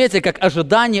 Заметьте, как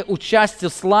ожидание участия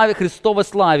в славе, Христовой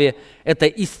славе – это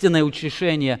истинное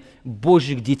утешение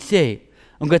Божьих детей.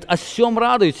 Он говорит, о всем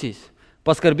радуйтесь,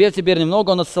 поскорбев теперь немного,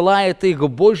 он отсылает их к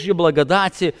Божьей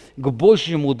благодати, к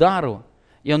Божьему удару,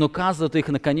 и он указывает их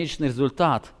на конечный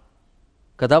результат.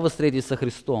 Когда вы встретитесь со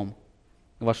Христом,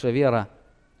 ваша вера,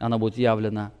 она будет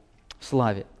явлена в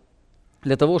славе.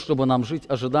 Для того, чтобы нам жить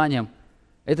ожиданием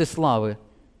этой славы,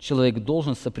 человек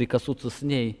должен соприкоснуться с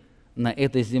ней на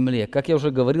этой земле. Как я уже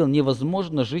говорил,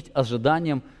 невозможно жить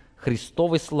ожиданием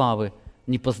Христовой славы,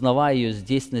 не познавая ее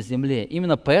здесь, на земле.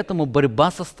 Именно поэтому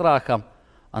борьба со страхом,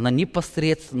 она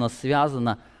непосредственно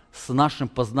связана с нашим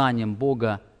познанием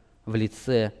Бога в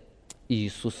лице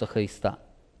Иисуса Христа.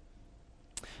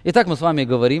 Итак, мы с вами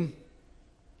говорим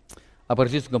о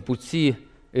практическом пути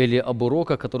или об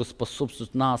уроках, которые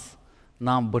способствуют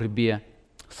нам в борьбе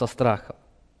со страхом.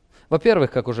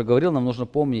 Во-первых, как уже говорил, нам нужно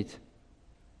помнить,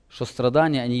 что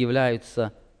страдания, они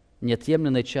являются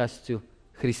неотъемлемой частью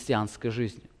христианской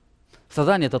жизни.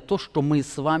 Страдание – это то, что мы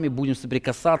с вами будем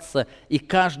соприкасаться, и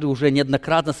каждый уже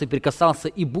неоднократно соприкасался,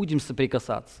 и будем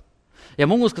соприкасаться. Я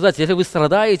могу сказать, если вы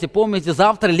страдаете, помните,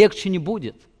 завтра легче не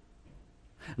будет.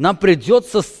 Нам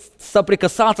придется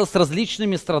соприкасаться с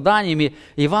различными страданиями.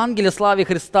 Евангелие славы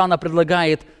Христа, она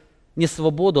предлагает не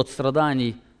свободу от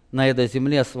страданий на этой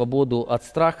земле, а свободу от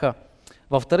страха.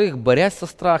 Во-вторых, борясь со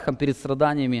страхом перед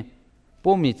страданиями,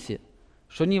 помните,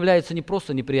 что они являются не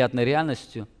просто неприятной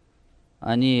реальностью,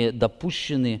 они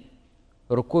допущены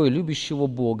рукой любящего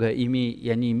Бога, и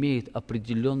они имеют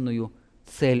определенную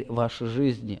цель в вашей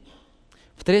жизни.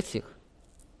 В-третьих,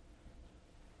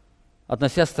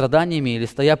 относясь к страданиями или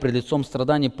стоя пред лицом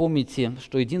страданий, помните,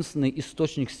 что единственный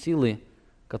источник силы,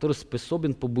 который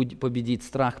способен победить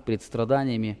страх перед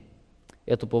страданиями,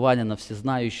 это упование на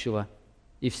всезнающего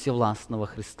и всевластного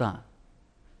Христа.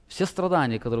 Все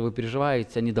страдания, которые вы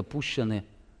переживаете, они допущены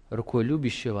рукой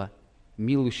любящего,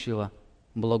 милующего,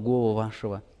 благого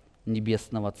вашего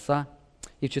Небесного Отца.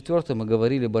 И в-четвертых, мы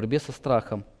говорили о борьбе со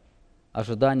страхом.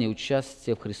 ожидание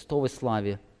участия в Христовой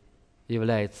славе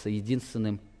является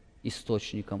единственным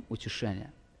источником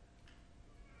утешения.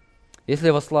 Если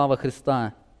во слава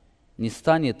Христа не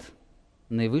станет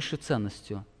наивысшей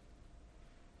ценностью,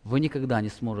 вы никогда не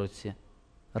сможете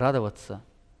радоваться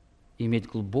и иметь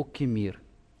глубокий мир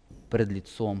пред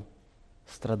лицом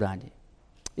страданий.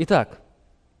 Итак,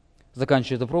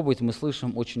 заканчивая эту проповедь, мы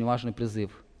слышим очень важный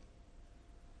призыв.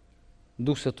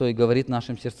 Дух Святой говорит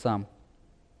нашим сердцам: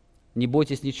 не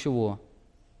бойтесь ничего,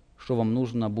 что вам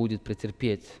нужно будет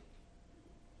претерпеть,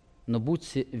 но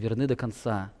будьте верны до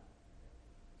конца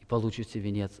и получите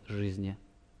венец жизни.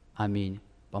 Аминь.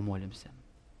 Помолимся.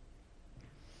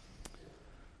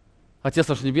 Отец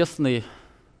наш Небесный,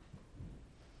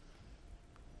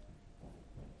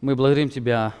 мы благодарим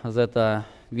Тебя за это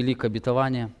великое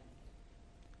обетование,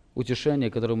 утешение,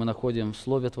 которое мы находим в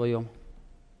Слове Твоем.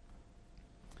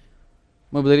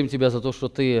 Мы благодарим Тебя за то, что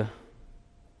Ты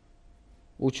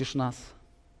учишь нас.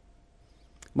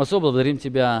 Мы особо благодарим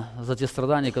Тебя за те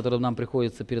страдания, которые нам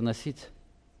приходится переносить.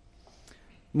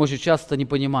 Мы очень часто не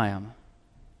понимаем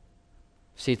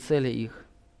всей цели их.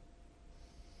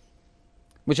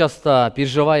 Мы часто,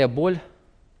 переживая боль,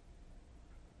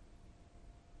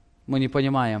 мы не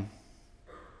понимаем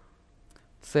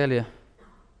цели.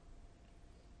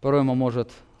 Порой мы,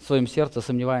 может, в своем сердце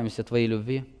сомневаемся в Твоей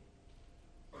любви,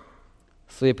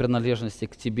 в своей принадлежности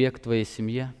к Тебе, к Твоей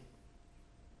семье.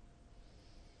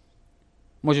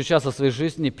 Мы очень часто в своей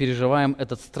жизни переживаем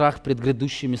этот страх пред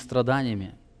грядущими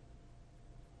страданиями.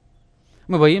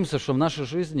 Мы боимся, что в нашей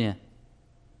жизни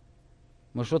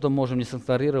мы что-то можем не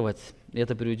санкционировать, и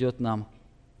это приведет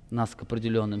нас к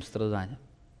определенным страданиям.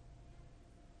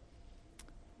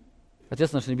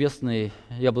 Отец наш Небесный,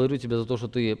 я благодарю Тебя за то, что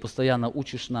Ты постоянно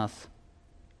учишь нас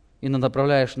и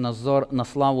направляешь нас взор на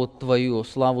славу Твою,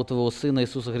 славу Твоего Сына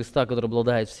Иисуса Христа, который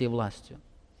обладает всей властью.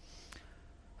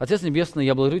 Отец Небесный,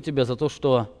 я благодарю Тебя за то,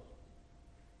 что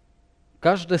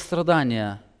каждое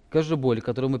страдание, каждая боль,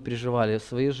 которую мы переживали в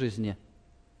своей жизни,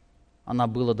 она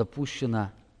была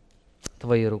допущена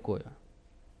Твоей рукой.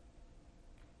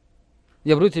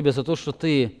 Я благодарю Тебя за то, что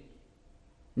Ты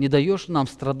не даешь нам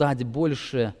страдать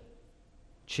больше,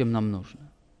 чем нам нужно.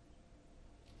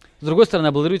 С другой стороны,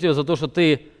 я благодарю Тебя за то, что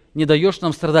Ты не даешь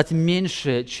нам страдать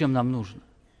меньше, чем нам нужно.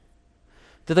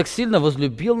 Ты так сильно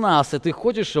возлюбил нас, и Ты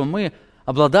хочешь, чтобы мы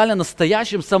обладали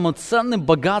настоящим самым ценным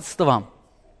богатством.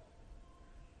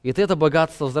 И Ты это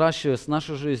богатство взращиваешь в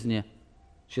нашей жизни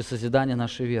через созидание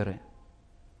нашей веры.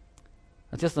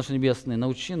 Отец наш Небесный,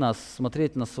 научи нас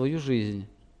смотреть на свою жизнь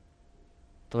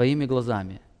Твоими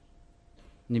глазами,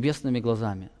 небесными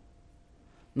глазами.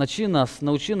 Научи нас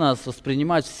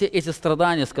воспринимать все эти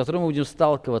страдания, с которыми мы будем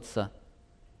сталкиваться,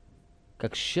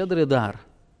 как щедрый дар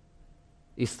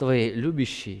из Твоей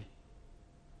любящей,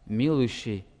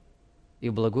 милующей и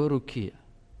благой руки.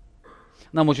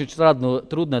 Нам очень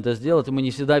трудно это сделать, и мы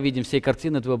не всегда видим всей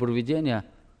картины Твоего провидения,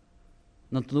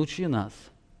 но Ты научи нас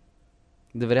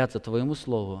доверяться Твоему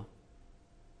Слову.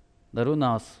 Даруй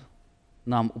нам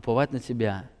уповать на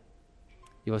Тебя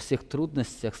и во всех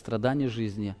трудностях, страданий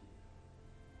жизни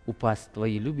упасть в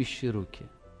Твои любящие руки,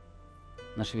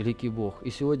 наш великий Бог. И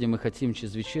сегодня мы хотим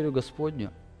через вечерю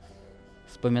Господню,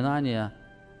 вспоминание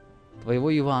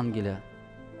Твоего Евангелия,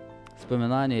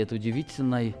 вспоминание этой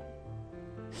удивительной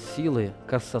силы,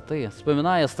 красоты,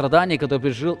 вспоминая страдания, которые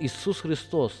пережил Иисус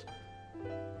Христос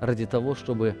ради того,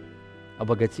 чтобы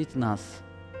обогатить нас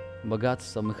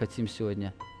богатством. Мы хотим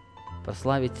сегодня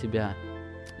прославить Тебя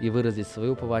и выразить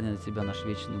свое упование на Тебя, наш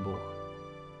вечный Бог.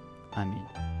 Аминь.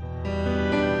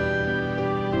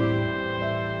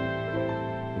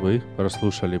 Вы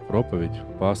прослушали проповедь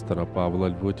пастора Павла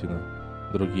Львутина.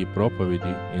 Другие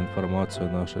проповеди и информацию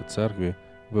о нашей церкви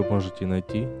вы можете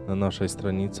найти на нашей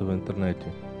странице в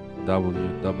интернете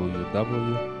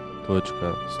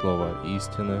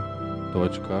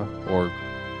www.slovoistины.org.